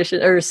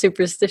tradition or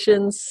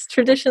superstitions,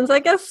 traditions, I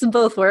guess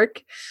both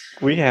work.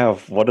 We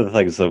have one of the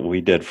things that we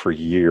did for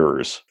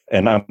years,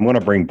 and I'm going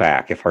to bring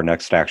back if our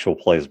next actual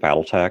play is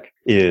Battletech,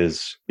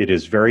 is it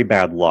is very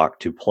bad luck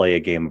to play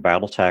a game of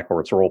Battletech or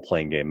it's a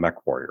role-playing game,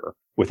 MechWarrior,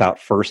 without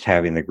first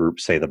having the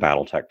group say the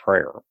Battletech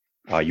prayer.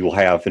 You will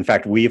have, in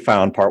fact, we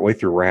found partway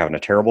through we're having a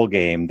terrible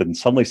game, then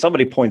suddenly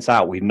somebody points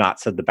out we've not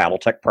said the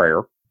Battletech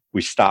prayer.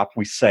 We stop,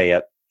 we say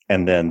it,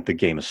 and then the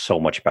game is so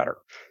much better.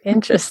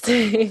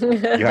 Interesting.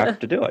 You have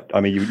to do it.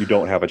 I mean, you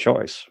don't have a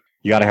choice.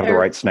 You got to have the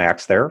right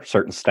snacks there.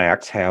 Certain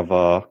snacks have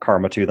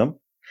karma to them.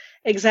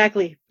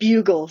 Exactly.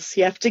 Bugles.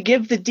 You have to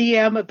give the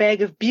DM a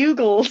bag of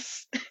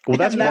bugles. Well,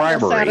 that's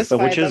bribery,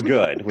 which is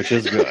good.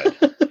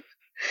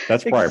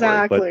 That's bribery.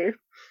 Exactly.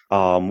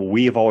 But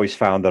we've always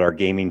found that our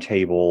gaming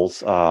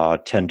tables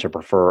tend to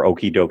prefer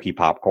Okie Dokie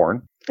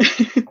popcorn.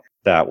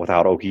 That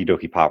without Okie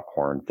Dokie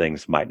popcorn,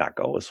 things might not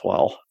go as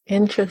well.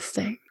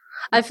 Interesting.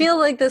 I feel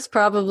like this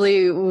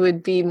probably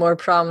would be more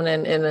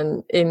prominent in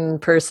an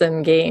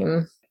in-person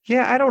game.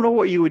 Yeah, I don't know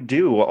what you would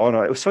do.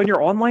 So in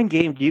your online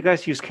game, do you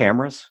guys use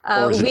cameras?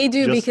 We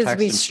do because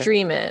we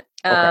stream it.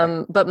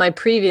 Okay. But my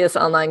previous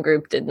online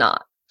group did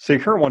not. So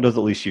your current one does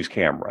at least use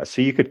cameras.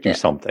 So you could do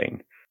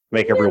something.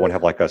 Make everyone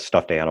have like a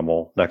stuffed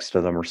animal next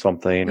to them or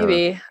something.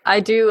 Maybe. I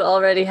do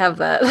already have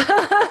that.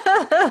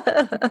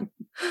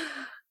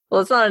 Well,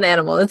 it's not an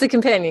animal. It's a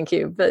companion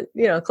cube, but,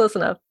 close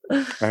enough.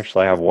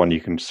 Actually, I have one you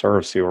can sort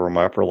of see over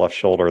my upper left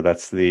shoulder.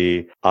 That's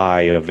the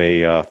eye of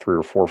a 3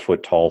 or 4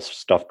 foot tall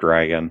stuffed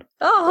dragon.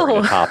 Oh.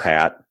 A top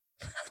hat.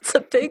 That's a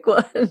big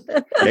one.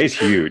 Yeah, he's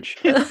huge.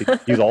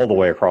 He's all the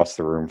way across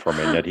the room from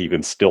me, and yet he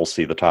can still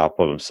see the top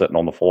of him sitting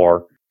on the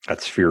floor.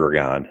 That's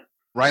Furagon.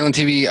 Ryland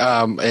TV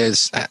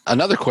is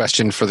another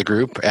question for the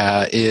group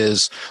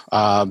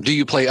do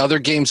you play other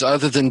games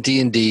other than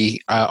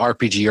D&D,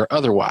 RPG, or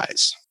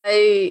otherwise?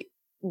 I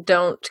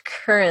don't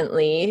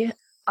currently.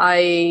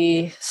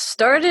 I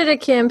started a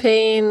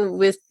campaign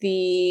with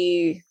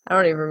I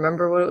don't even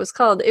remember what it was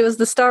called. It was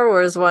the Star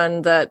Wars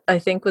one that I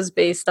think was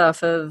based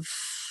off of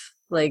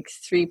like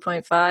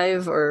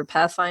 3.5 or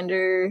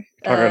Pathfinder.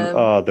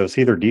 There was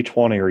either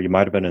D20 or you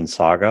might have been in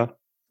Saga.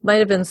 Might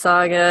have been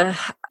Saga.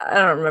 I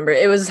don't remember.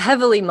 It was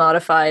heavily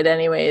modified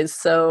anyways.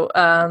 So,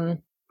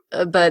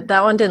 but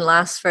that one didn't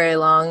last very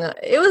long.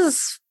 It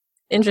was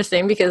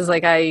interesting because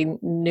I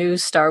knew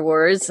Star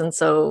Wars, and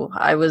so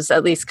I was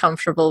at least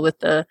comfortable with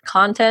the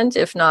content,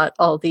 if not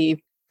all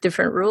the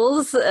different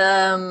rules.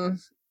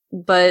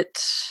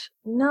 But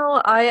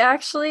no, I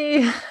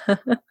actually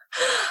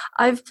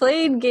I've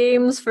played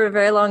games for a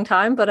very long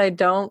time, but I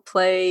don't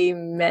play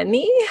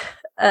many,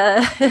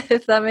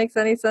 if that makes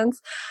any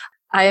sense.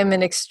 I am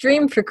an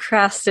extreme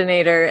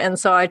procrastinator, and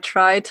so I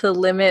try to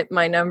limit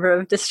my number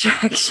of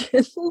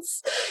distractions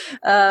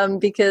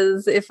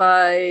because if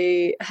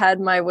I had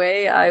my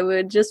way, I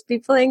would just be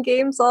playing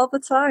games all the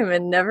time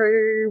and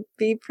never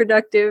be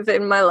productive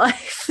in my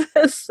life.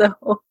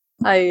 So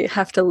I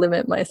have to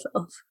limit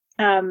myself.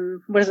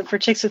 What is it for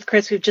Chicks with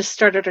Crits? We've just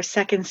started our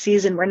 2nd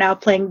season. We're now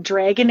playing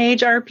Dragon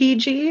Age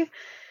RPG,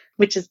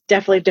 which is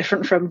definitely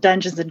different from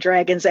Dungeons and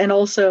Dragons. And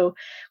also,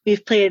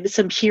 we've played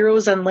some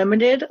Heroes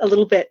Unlimited, a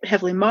little bit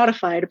heavily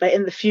modified, but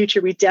in the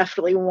future, we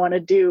definitely want to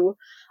do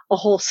a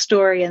whole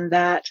story in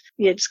that.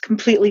 It's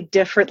completely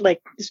different,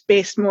 it's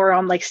based more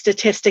on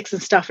statistics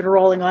and stuff and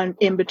rolling on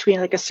in between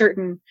a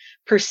certain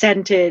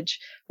percentage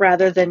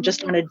rather than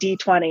just on a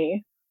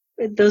D20.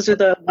 Those are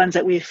the ones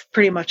that we've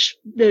pretty much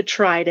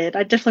tried it.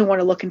 I definitely want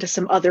to look into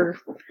some other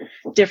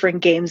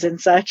different games and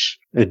such.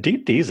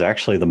 D&D is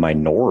actually the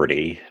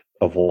minority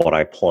of what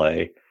I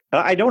play.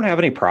 I don't have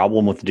any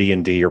problem with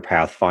D&D or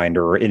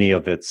Pathfinder or any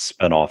of its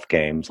spin-off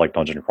games like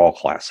Dungeon Crawl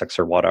Classics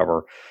or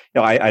whatever.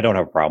 I don't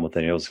have a problem with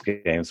any of those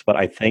games, but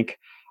I think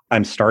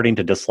I'm starting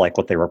to dislike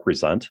what they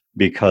represent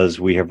because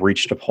we have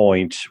reached a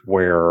point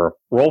where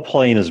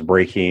role-playing is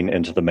breaking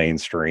into the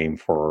mainstream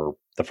for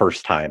the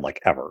first time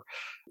ever.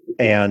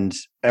 And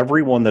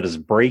everyone that is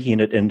breaking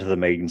it into the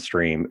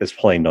mainstream is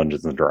playing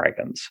Dungeons and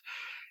Dragons.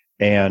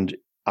 And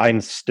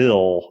I'm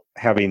still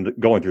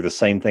going through the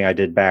same thing I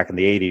did back in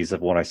the 80s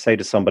of when I say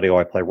to somebody, oh,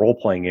 I play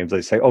role-playing games,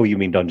 they say, oh, you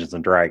mean Dungeons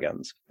and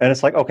Dragons. And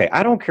it's like, okay,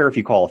 I don't care if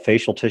you call a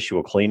facial tissue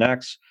a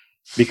Kleenex,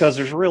 because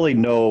there's really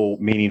no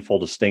meaningful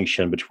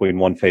distinction between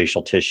one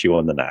facial tissue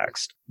and the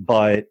next.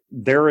 But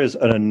there is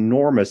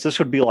this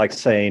would be like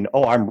saying,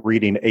 oh, I'm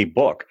reading a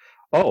book.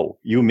 Oh,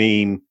 you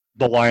mean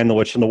The Lion, the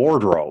Witch, and the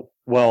Wardrobe.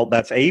 Well,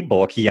 that's a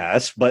book,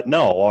 yes, but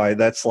no,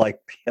 that's like,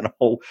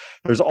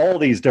 there's all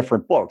these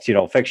different books,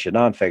 fiction,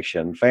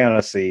 nonfiction,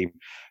 fantasy,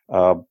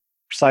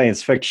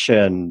 science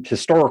fiction,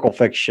 historical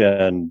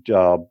fiction,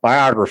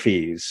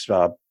 biographies,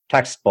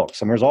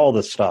 textbooks, and there's all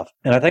this stuff.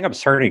 And I think I'm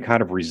starting to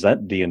kind of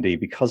resent D&D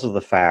because of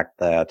the fact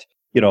that,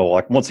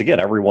 like, once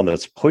again, everyone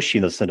that's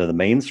pushing this into the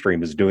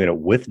mainstream is doing it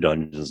with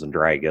Dungeons and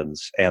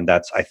Dragons. And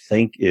that's, I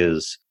think,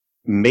 is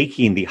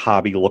making the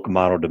hobby look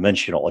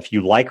monodimensional. If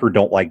you like or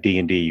don't like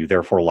D&D, you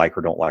therefore like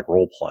or don't like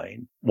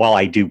role-playing. While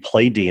I do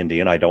play D&D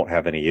and I don't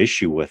have any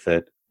issue with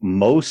it,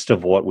 most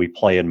of what we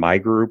play in my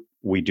group,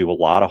 we do a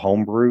lot of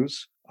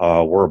homebrews.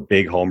 We're a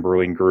big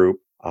homebrewing group.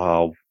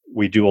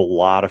 We do a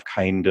lot of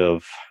kind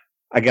of,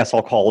 I guess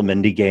I'll call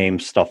them indie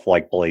games, stuff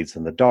like Blades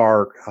in the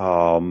Dark.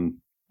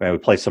 And we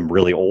play some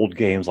really old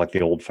games like the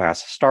old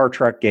fast Star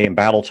Trek game,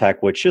 Battletech,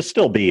 which is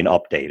still being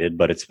updated,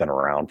 but it's been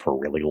around for a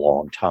really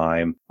long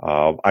time.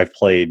 I've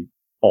played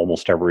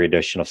almost every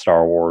edition of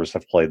Star Wars.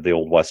 I've played the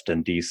old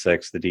Weston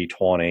D6, the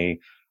D20,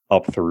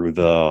 up through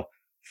the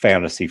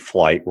Fantasy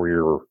Flight, where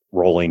you're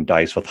rolling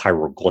dice with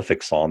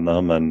hieroglyphics on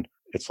them. And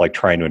it's like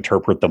trying to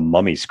interpret the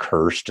Mummy's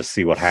Curse to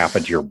see what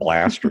happened to your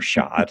blaster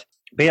shot.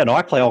 But yeah, no,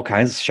 I play all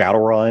kinds of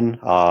Shadowrun.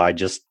 I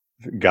just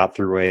got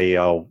through a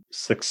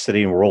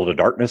 6-sitting World of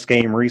Darkness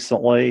game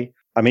recently.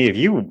 I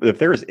mean, if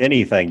there's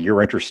anything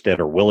you're interested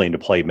or willing to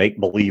play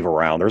make-believe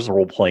around, there's a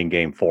role-playing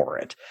game for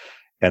it.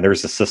 And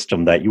there's a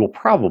system that you will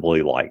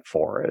probably like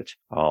for it.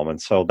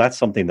 And so that's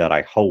something that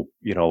I hope,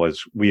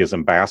 as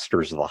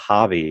ambassadors of the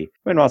hobby,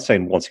 I'm not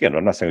saying we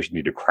should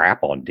need to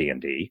crap on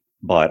D&D,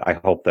 but I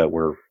hope that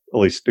we're at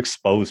least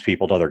expose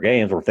people to other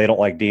games, or if they don't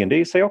like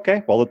D&D, say,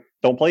 okay, well,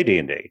 don't play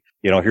D&D.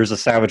 Here's a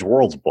Savage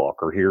Worlds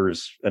book, or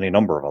here's any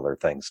number of other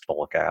things to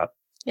look at.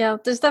 Yeah,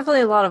 there's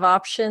definitely a lot of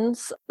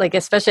options, like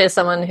especially as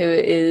someone who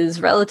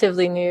is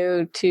relatively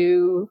new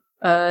to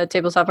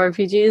tabletop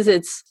RPGs,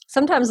 it's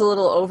sometimes a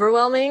little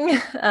overwhelming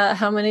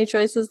how many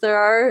choices there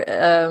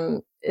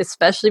are,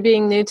 especially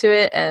being new to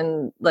it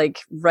and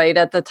like right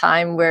at the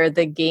time where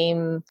the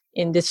game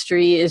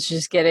industry is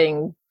just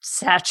getting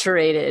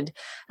saturated,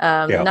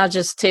 not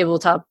just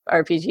tabletop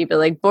RPG, but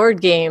like board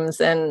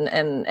games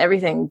and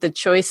everything. The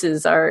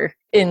choices are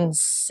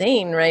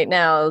insane right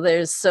now.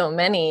 There's so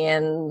many,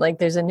 and like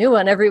there's a new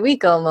one every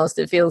week almost,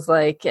 it feels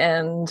like.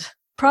 And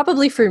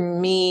probably for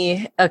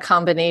me, a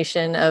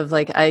combination of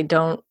like I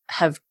don't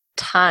have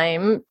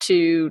time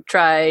to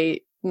try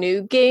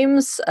new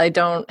games. I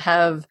don't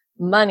have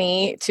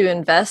money to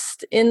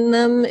invest in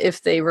them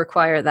if they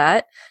require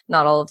that.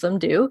 Not all of them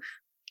do.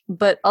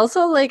 But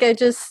also like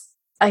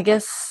I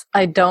guess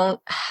I don't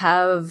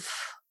have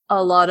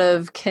a lot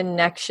of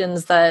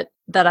connections that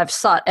I've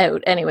sought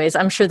out anyways.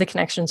 I'm sure the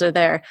connections are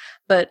there,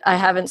 but I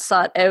haven't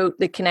sought out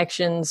the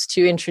connections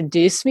to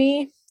introduce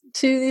me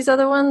to these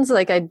other ones.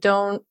 Like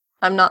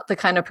I'm not the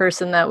kind of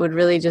person that would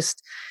really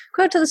just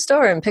go out to the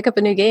store and pick up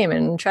a new game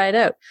and try it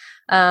out.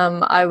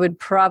 I would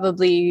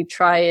probably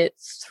try it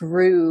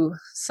through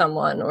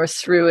someone or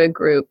through a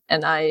group,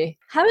 and I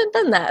haven't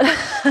done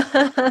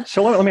that.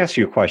 So let me ask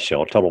you a question,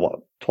 a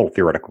total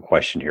theoretical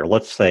question here.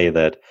 Let's say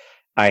that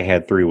I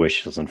had 3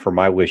 wishes, and for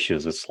my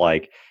wishes, it's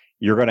like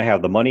you're going to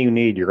have the money you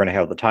need, you're going to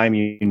have the time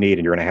you need,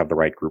 and you're going to have the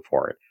right group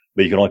for it.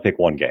 But you can only pick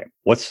one game.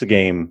 What's the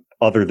game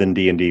other than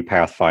D&D,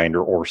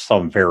 Pathfinder, or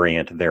some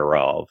variant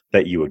thereof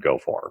that you would go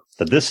for?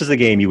 That this is the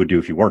game you would do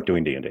if you weren't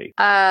doing D&D.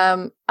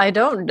 I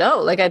don't know.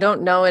 Like, I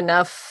don't know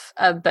enough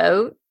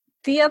about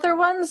the other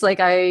ones. Like,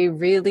 I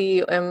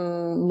really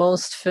am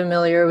most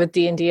familiar with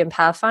D&D and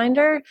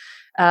Pathfinder,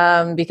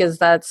 because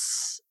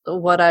that's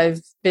what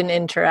I've been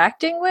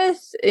interacting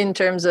with in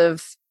terms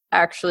of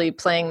actually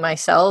playing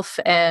myself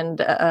and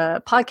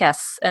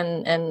podcasts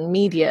and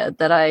media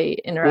that I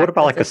interact with. What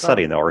about like a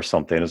setting though or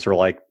something? Is there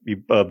like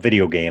a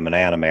video game, an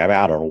anime, I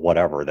don't know,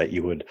 whatever that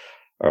you would,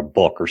 a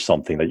book or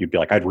something that you'd be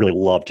like, I'd really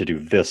love to do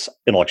this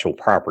intellectual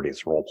property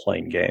as a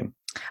role-playing game?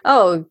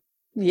 Oh,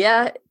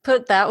 yeah.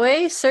 Put it that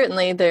way.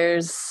 Certainly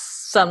there's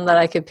some that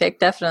I could pick,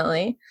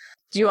 definitely.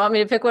 Do you want me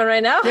to pick one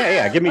right now?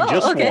 Yeah. Give me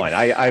just one.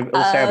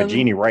 Let's have a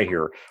genie right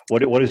here.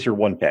 What is your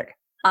one pick?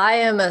 I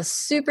am a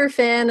super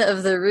fan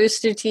of the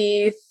Rooster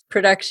Teeth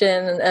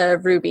production,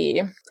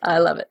 RWBY. I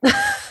love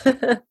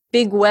it.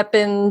 Big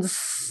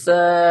weapons,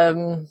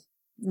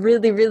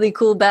 really, really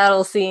cool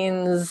battle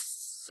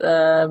scenes,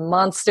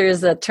 monsters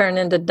that turn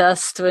into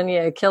dust when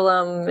you kill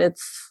them.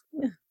 It's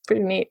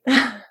pretty neat.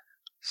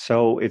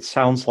 So it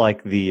sounds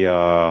like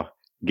the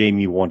game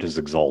you want is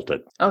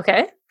Exalted.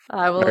 Okay,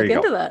 I will look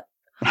into that.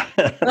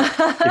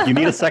 If you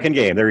need a second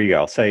game, there you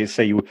go. Say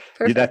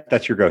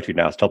that's your go-to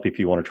now. Tell people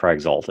you want to try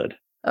Exalted.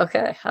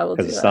 Okay, I will do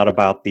that. Because it's not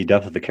about the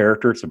depth of the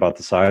character, it's about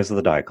the size of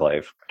the die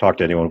clave. Talk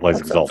to anyone who plays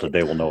Exalted,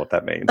 they will know what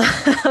that means.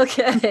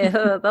 Okay,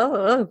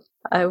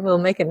 I will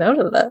make a note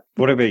of that.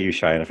 What about you,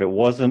 Cheyenne? If it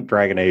wasn't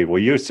Dragon Age, well,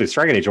 you used to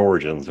Dragon Age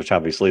Origins, which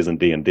obviously isn't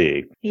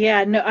D&D.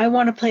 Yeah, no, I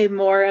want to play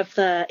more of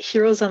the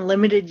Heroes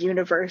Unlimited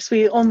universe.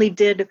 We only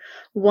did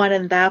one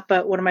in that,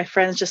 but one of my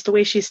friends, just the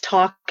way she's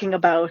talking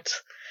about,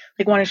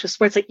 like, one of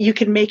where it's like, you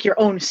can make your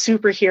own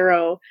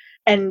superhero.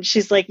 And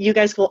she's like, you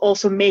guys will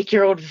also make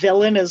your own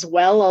villain as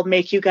well. I'll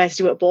make you guys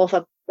do it both.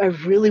 I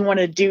really want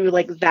to do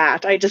like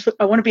that.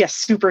 I want to be a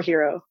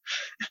superhero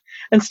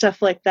and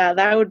stuff like that.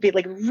 That would be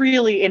like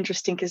really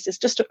interesting because it's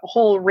just a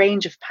whole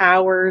range of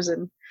powers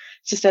and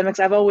systemics.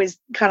 I've always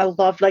kind of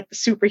loved like the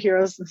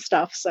superheroes and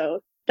stuff.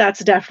 So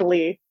that's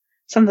definitely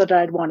something that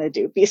I'd want to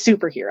do, be a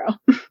superhero.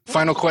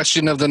 Final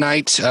question of the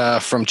night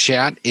from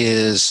chat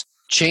is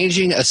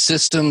changing a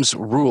system's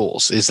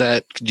rules.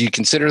 Do you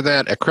consider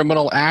that a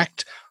criminal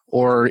act?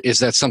 Or is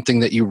that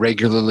something that you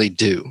regularly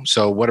do?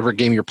 So whatever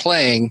game you're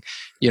playing,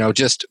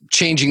 just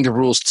changing the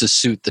rules to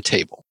suit the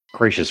table.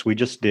 Gracious, we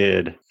just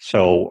did.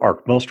 So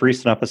our most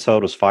recent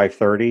episode was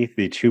 530.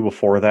 The two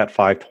before that,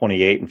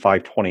 528 and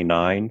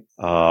 529,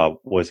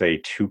 was a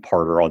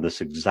two-parter on this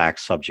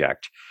exact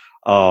subject.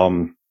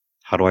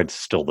 How do I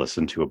distill this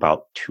into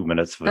about 2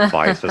 minutes of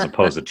advice as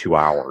opposed to 2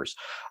 hours?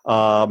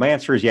 My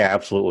answer is yeah,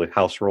 absolutely.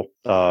 House rule.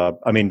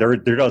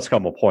 There does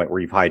come a point where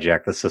you've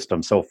hijacked the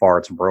system so far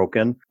it's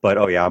broken. But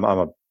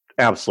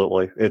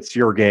absolutely. It's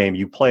your game.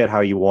 You play it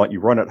how you want. You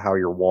run it how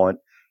you want.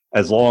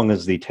 As long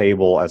as the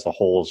table as a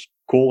whole is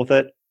cool with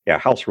it, yeah,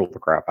 house rule the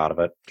crap out of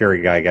it.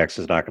 Gary Gygax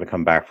is not going to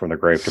come back from the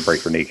grave to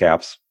break your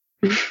kneecaps.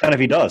 And if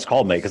he does,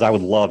 call me, because I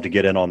would love to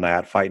get in on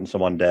that, fighting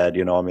some undead.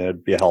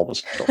 It'd be a hell of a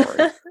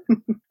story.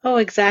 Oh,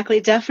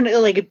 exactly.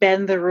 Definitely like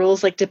bend the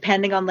rules, like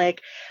depending on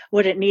like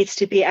what it needs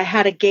to be. I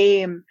had a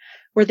game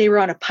where they were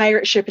on a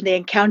pirate ship and they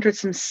encountered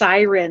some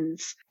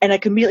sirens. And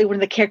like immediately one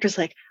of the characters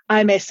like,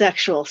 I'm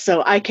asexual,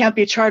 so I can't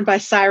be charmed by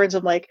sirens.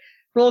 I'm like,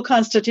 roll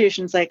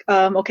Constitution. It's like,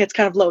 okay, it's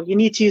kind of low. You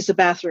need to use the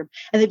bathroom.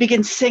 And they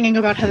begin singing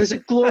about how there's a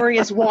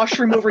glorious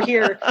washroom over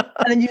here.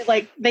 And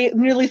then they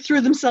nearly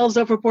threw themselves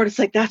overboard. It's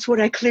like, that's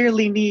what I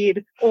clearly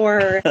need.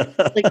 Or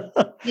like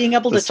being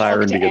able to talk to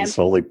siren begins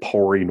slowly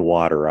pouring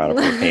water out of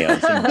her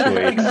hands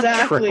into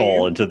a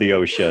trickle into the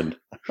ocean.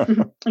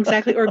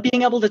 Exactly. Or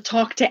being able to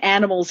talk to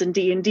animals in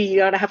D&D. You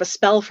got to have a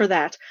spell for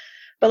that.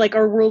 But like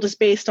our world is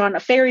based on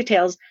fairy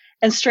tales.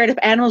 And straight up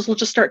animals will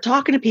just start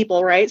talking to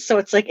people, right? So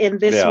it's like in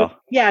this,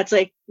 it's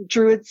like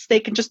druids, they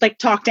can just like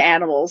talk to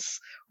animals,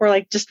 or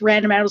like just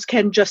random animals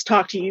can just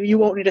talk to you. You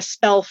won't need a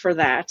spell for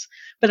that.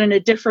 But in a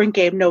different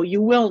game, no,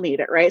 you will need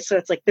it, right? So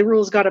it's like the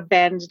rules got to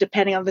bend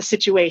depending on the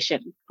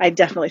situation. I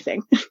definitely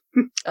think.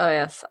 Oh,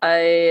 yes,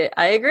 I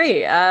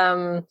agree.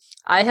 I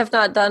have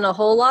not done a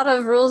whole lot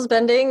of rules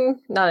bending,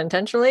 not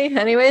intentionally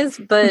anyways,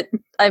 but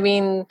I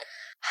mean,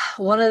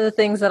 one of the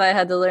things that I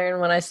had to learn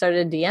when I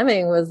started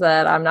DMing was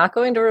that I'm not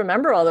going to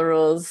remember all the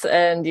rules.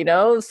 And,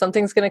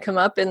 something's going to come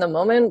up in the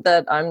moment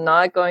that I'm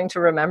not going to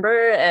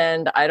remember.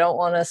 And I don't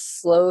want to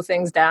slow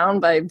things down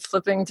by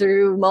flipping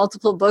through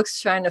multiple books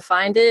trying to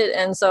find it.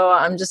 And so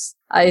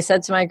I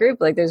said to my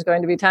group, like, there's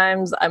going to be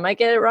times I might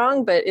get it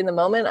wrong, but in the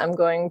moment, I'm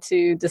going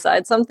to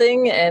decide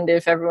something. And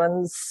if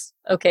everyone's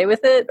okay with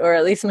it, or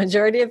at least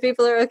majority of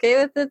people are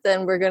okay with it,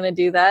 then we're going to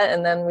do that.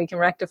 And then we can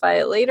rectify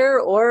it later.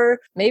 Or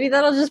maybe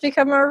that'll just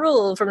become our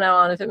rule from now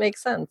on, if it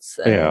makes sense.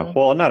 Yeah.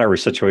 Well, not every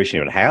situation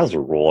even has a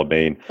rule. I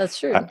mean, that's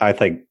true. I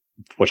think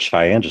what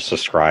Cheyenne just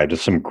described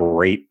is some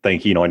great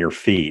thinking on your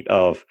feet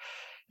of,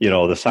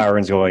 the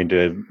siren's going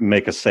to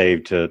make a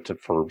save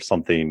for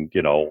something,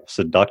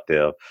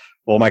 seductive.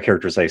 Well, my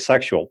character's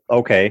asexual.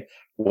 Okay.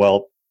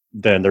 Well,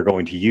 then they're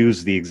going to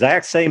use the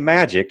exact same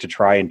magic to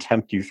try and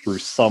tempt you through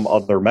some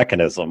other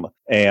mechanism.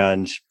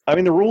 And I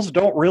mean, the rules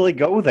don't really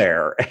go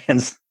there.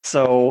 And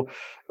so,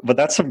 but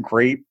that's some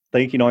great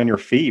thinking on your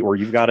feet where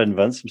you've got to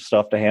invent some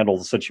stuff to handle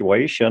the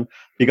situation.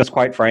 Because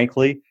quite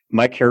frankly,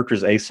 my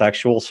character's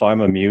asexual, so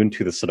I'm immune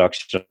to the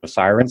seduction of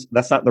sirens.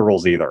 That's not in the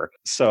rules either.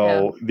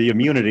 So the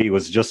immunity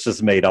was just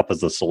as made up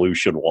as the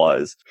solution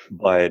was.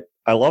 But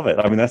I love it.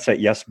 I mean, that's that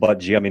yes, but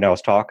G. I mean, I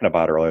was talking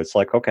about earlier. It's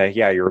like, okay,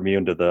 yeah, you're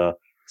immune to the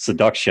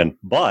seduction,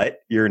 but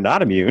you're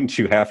not immune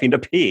to having to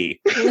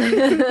pee.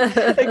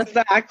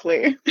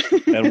 Exactly.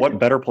 And what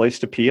better place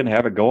to pee and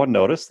have it go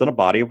unnoticed than a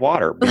body of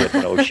water, be it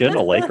an ocean,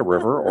 a lake, a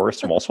river, or a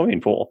small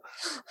swimming pool.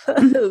 Or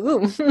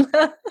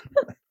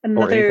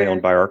anything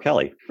owned by R.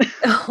 Kelly.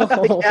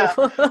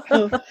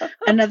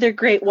 Another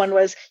great one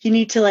was you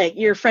need to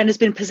your friend has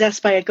been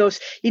possessed by a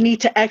ghost. You need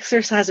to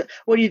exorcise it.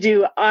 What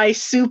do? I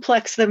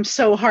suplex them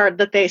so hard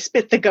that they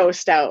spit the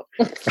ghost out.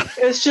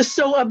 It was just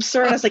so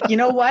absurd. I was like, you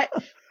know what?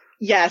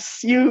 Yes,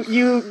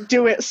 you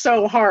do it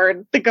so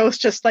hard. The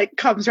ghost just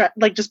comes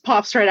just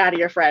pops right out of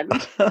your friend.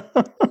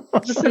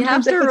 You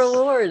have to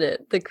reward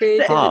it, the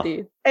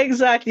creativity.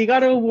 Exactly. You got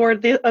to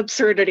reward the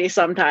absurdity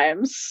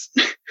sometimes.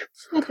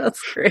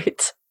 That's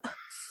great.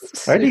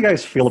 How do you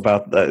guys feel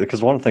about that?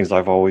 Because one of the things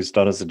I've always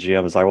done as a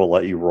GM is I will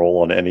let you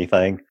roll on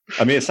anything.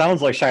 I mean, it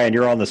sounds like, Cheyenne,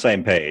 you're on the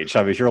same page.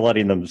 I mean, if you're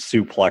letting them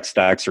suplex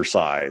to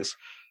exercise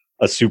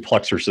a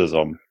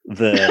suplexorcism,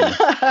 then...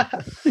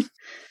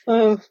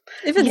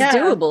 if it's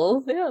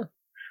doable, yeah.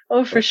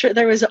 Oh, for sure.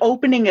 There was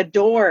opening a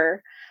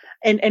door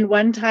and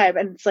one time,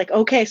 and it's like,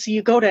 okay, so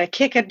you go to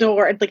kick a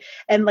door and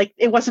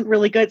it wasn't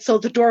really good. So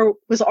the door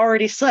was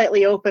already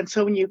slightly open.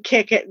 So when you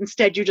kick it,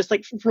 instead you just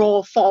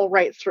fall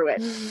right through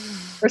it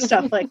or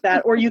stuff like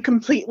that. Or you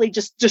completely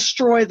just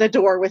destroy the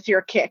door with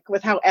your kick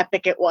with how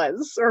epic it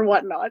was or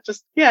whatnot.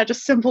 Just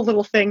simple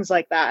little things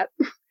like that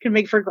can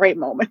make for great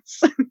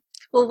moments.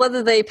 Well,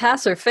 whether they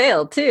pass or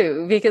fail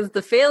too, because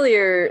the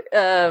failure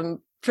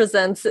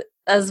presents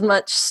as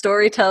much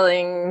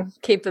storytelling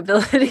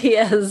capability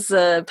as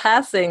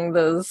passing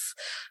those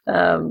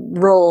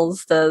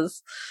roles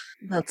does.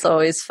 That's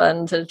always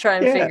fun to try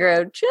and figure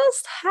out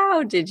just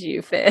how did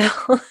you fail.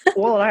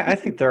 Well, I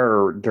think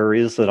there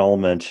is an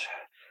element.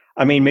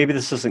 I mean, maybe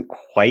this isn't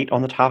quite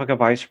on the topic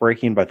of ice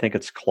breaking, but I think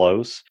it's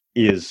close.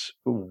 Is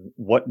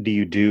what do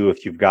you do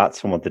if you've got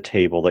someone at the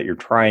table that you're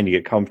trying to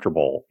get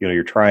comfortable? You know,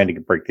 you're trying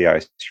to break the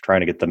ice, you're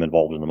trying to get them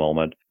involved in the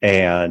moment,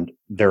 and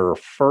their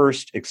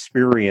first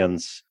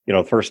experience,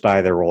 first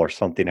die they roll or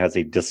something has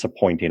a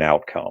disappointing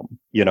outcome.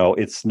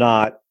 It's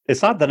not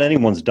that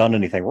anyone's done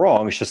anything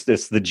wrong. It's just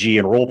it's the G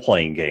and role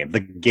playing game.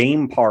 The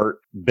game part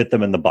bit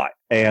them in the butt,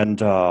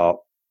 and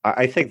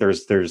I think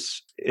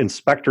there's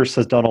Inspectors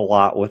has done a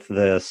lot with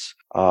this.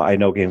 I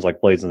know games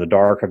like Blades in the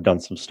Dark have done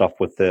some stuff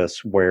with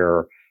this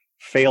where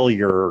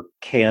failure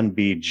can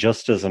be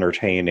just as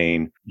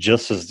entertaining,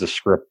 just as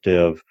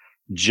descriptive,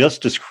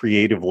 just as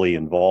creatively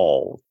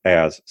involved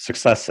as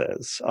success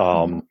is.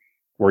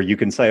 Where you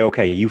can say,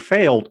 okay, you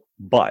failed,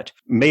 but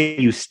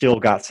maybe you still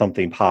got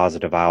something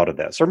positive out of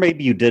this. Or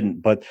maybe you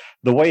didn't, but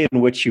the way in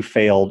which you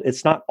failed,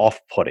 it's not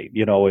off-putting.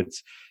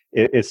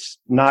 It's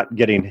not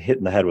getting hit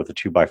in the head with a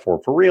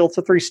 2x4 for real. It's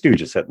a Three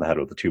Stooges hit in the head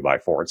with a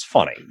 2x4. It's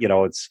funny.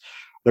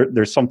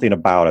 There's something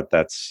about it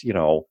that's,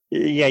 you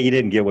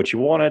didn't get what you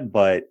wanted,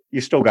 but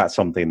you still got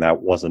something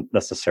that wasn't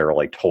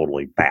necessarily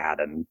totally bad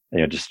and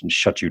just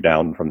shut you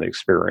down from the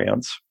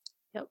experience.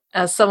 Yep.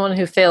 As someone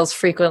who fails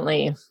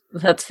frequently,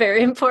 that's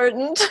very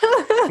important.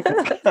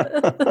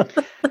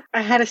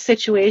 I had a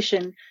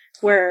situation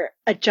where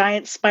a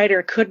giant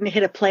spider couldn't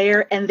hit a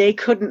player and they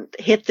couldn't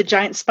hit the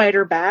giant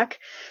spider back.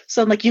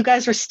 So I'm like, you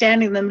guys are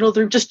standing in the middle of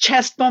the room, just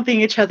chest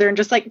bumping each other and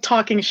just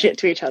talking shit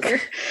to each other.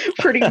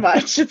 Pretty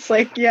much. It's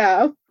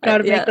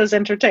gotta make those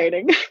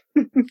entertaining.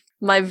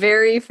 My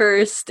very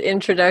first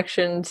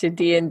introduction to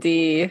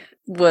D&D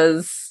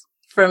was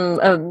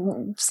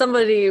from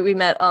somebody we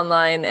met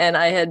online, and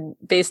I had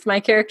based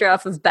my character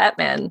off of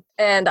Batman,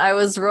 and I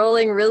was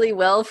rolling really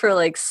well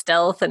for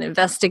stealth and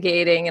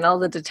investigating and all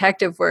the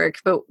detective work,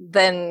 but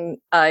then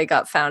I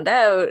got found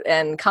out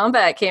and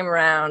combat came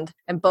around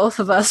and both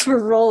of us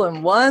were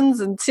rolling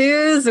 1s and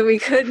 2s and we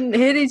couldn't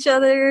hit each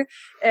other,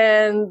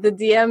 and the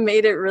DM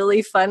made it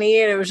really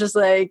funny, and it was just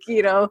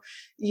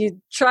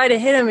you try to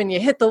hit him and you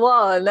hit the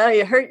wall and now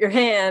you hurt your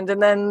hand.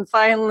 And then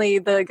finally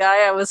the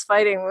guy I was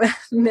fighting with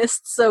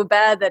missed so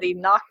bad that he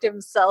knocked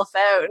himself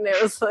out. And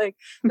it was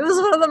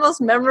one of the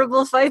most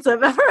memorable fights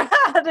I've ever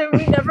had. And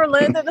we never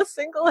landed a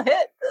single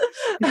hit.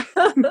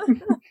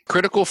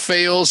 Critical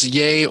fails,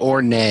 yay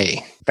or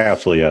nay?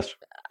 Absolutely yes.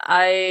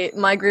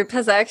 My group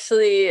has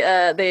actually,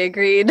 they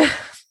agreed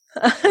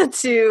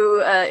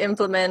to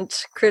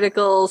implement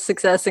critical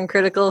success and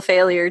critical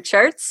failure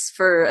charts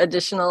for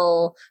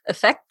additional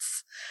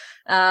effects.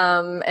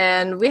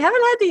 And we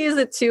haven't had to use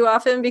it too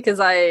often because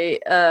I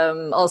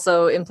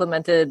also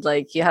implemented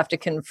you have to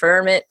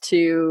confirm it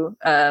to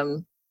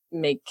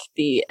make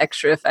the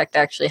extra effect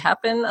actually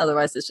happen.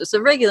 Otherwise it's just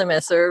a regular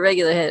miss or a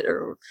regular hit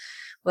or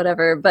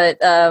whatever. But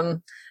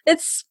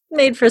it's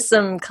made for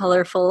some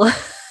colorful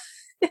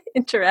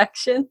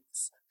interactions.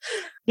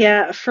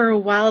 Yeah, for a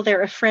while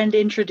there, a friend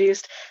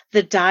introduced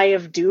the die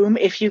of doom.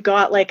 If you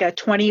got a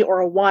 20 or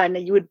a 1,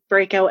 you would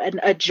break out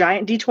a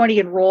giant D20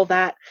 and roll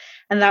that,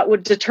 and that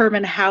would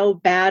determine how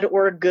bad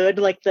or good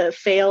the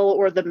fail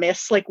or the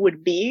miss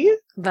would be.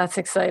 That's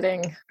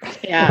exciting.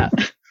 Yeah.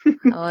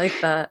 I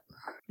like that.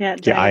 Yeah,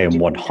 I am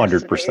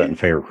 100% in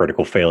favor of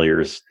critical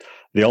failures.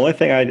 The only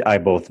thing I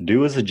both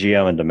do as a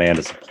GM and demand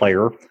as a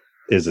player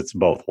is it's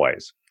both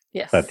ways.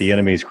 Yes. That the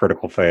enemy's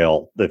critical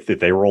fail, if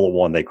they roll a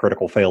 1, they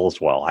critical fail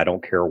as well. I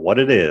don't care what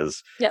it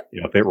is. Yep.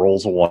 If it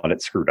rolls a 1,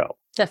 it's screwed up.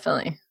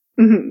 Definitely.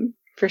 Mm-hmm.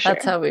 For sure.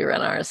 That's how we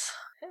run ours.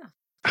 Yeah.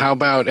 How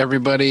about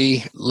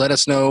everybody let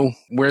us know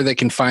where they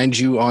can find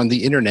you on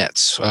the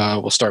internets?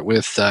 We'll start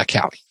with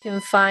Callie. You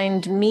can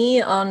find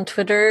me on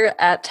Twitter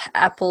at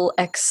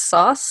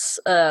AppleXSauce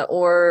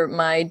or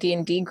my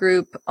D&D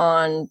group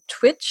on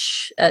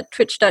Twitch at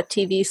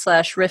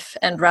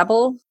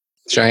twitch.tv/riff-and-rabble.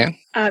 Cheyenne?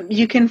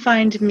 You can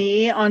find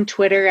me on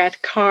Twitter at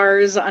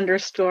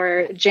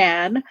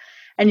cars_Jan,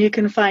 and you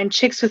can find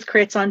Chicks with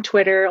Crits on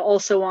Twitter,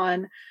 also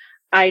on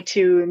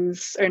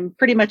iTunes, and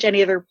pretty much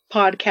any other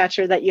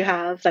podcatcher that you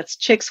have. That's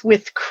Chicks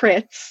with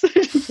Crits.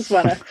 Just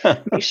want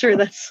to make sure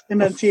that's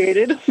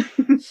enunciated.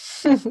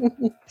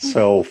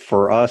 So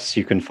for us,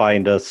 you can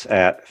find us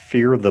at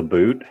Fear the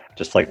Boot,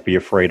 just like Be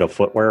Afraid of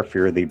Footwear,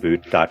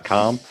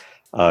 feartheboot.com.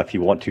 If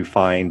you want to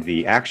find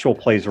the actual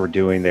plays we're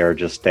doing, they're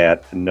just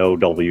at no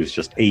W's,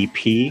 just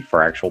AP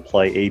for actual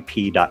play,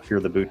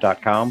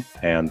 ap.feartheboot.com.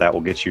 And that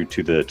will get you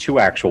to the 2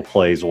 actual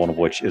plays, one of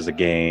which is a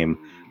game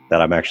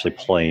that I'm actually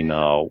playing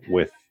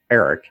with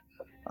Eric.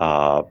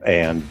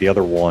 And the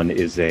other one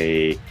is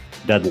a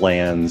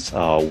Deadlands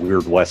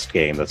Weird West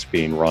game that's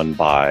being run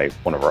by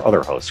one of our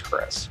other hosts,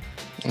 Chris.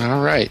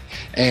 All right.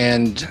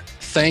 And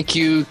thank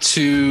you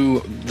to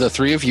the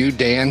 3 of you,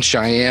 Dan,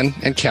 Cheyenne,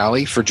 and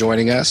Callie, for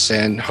joining us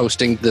and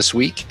hosting this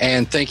week.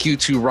 And thank you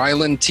to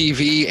Ryland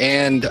TV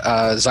and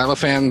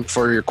Xylopham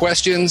for your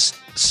questions.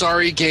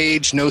 Sorry,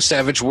 Gage, no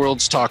Savage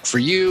Worlds talk for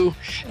you.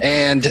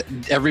 And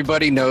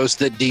everybody knows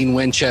that Dean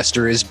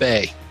Winchester is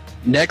Bay.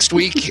 Next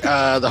week,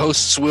 the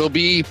hosts will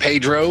be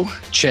Pedro,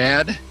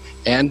 Chad,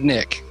 and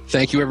Nick.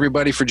 Thank you,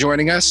 everybody, for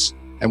joining us,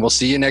 and we'll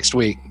see you next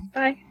week.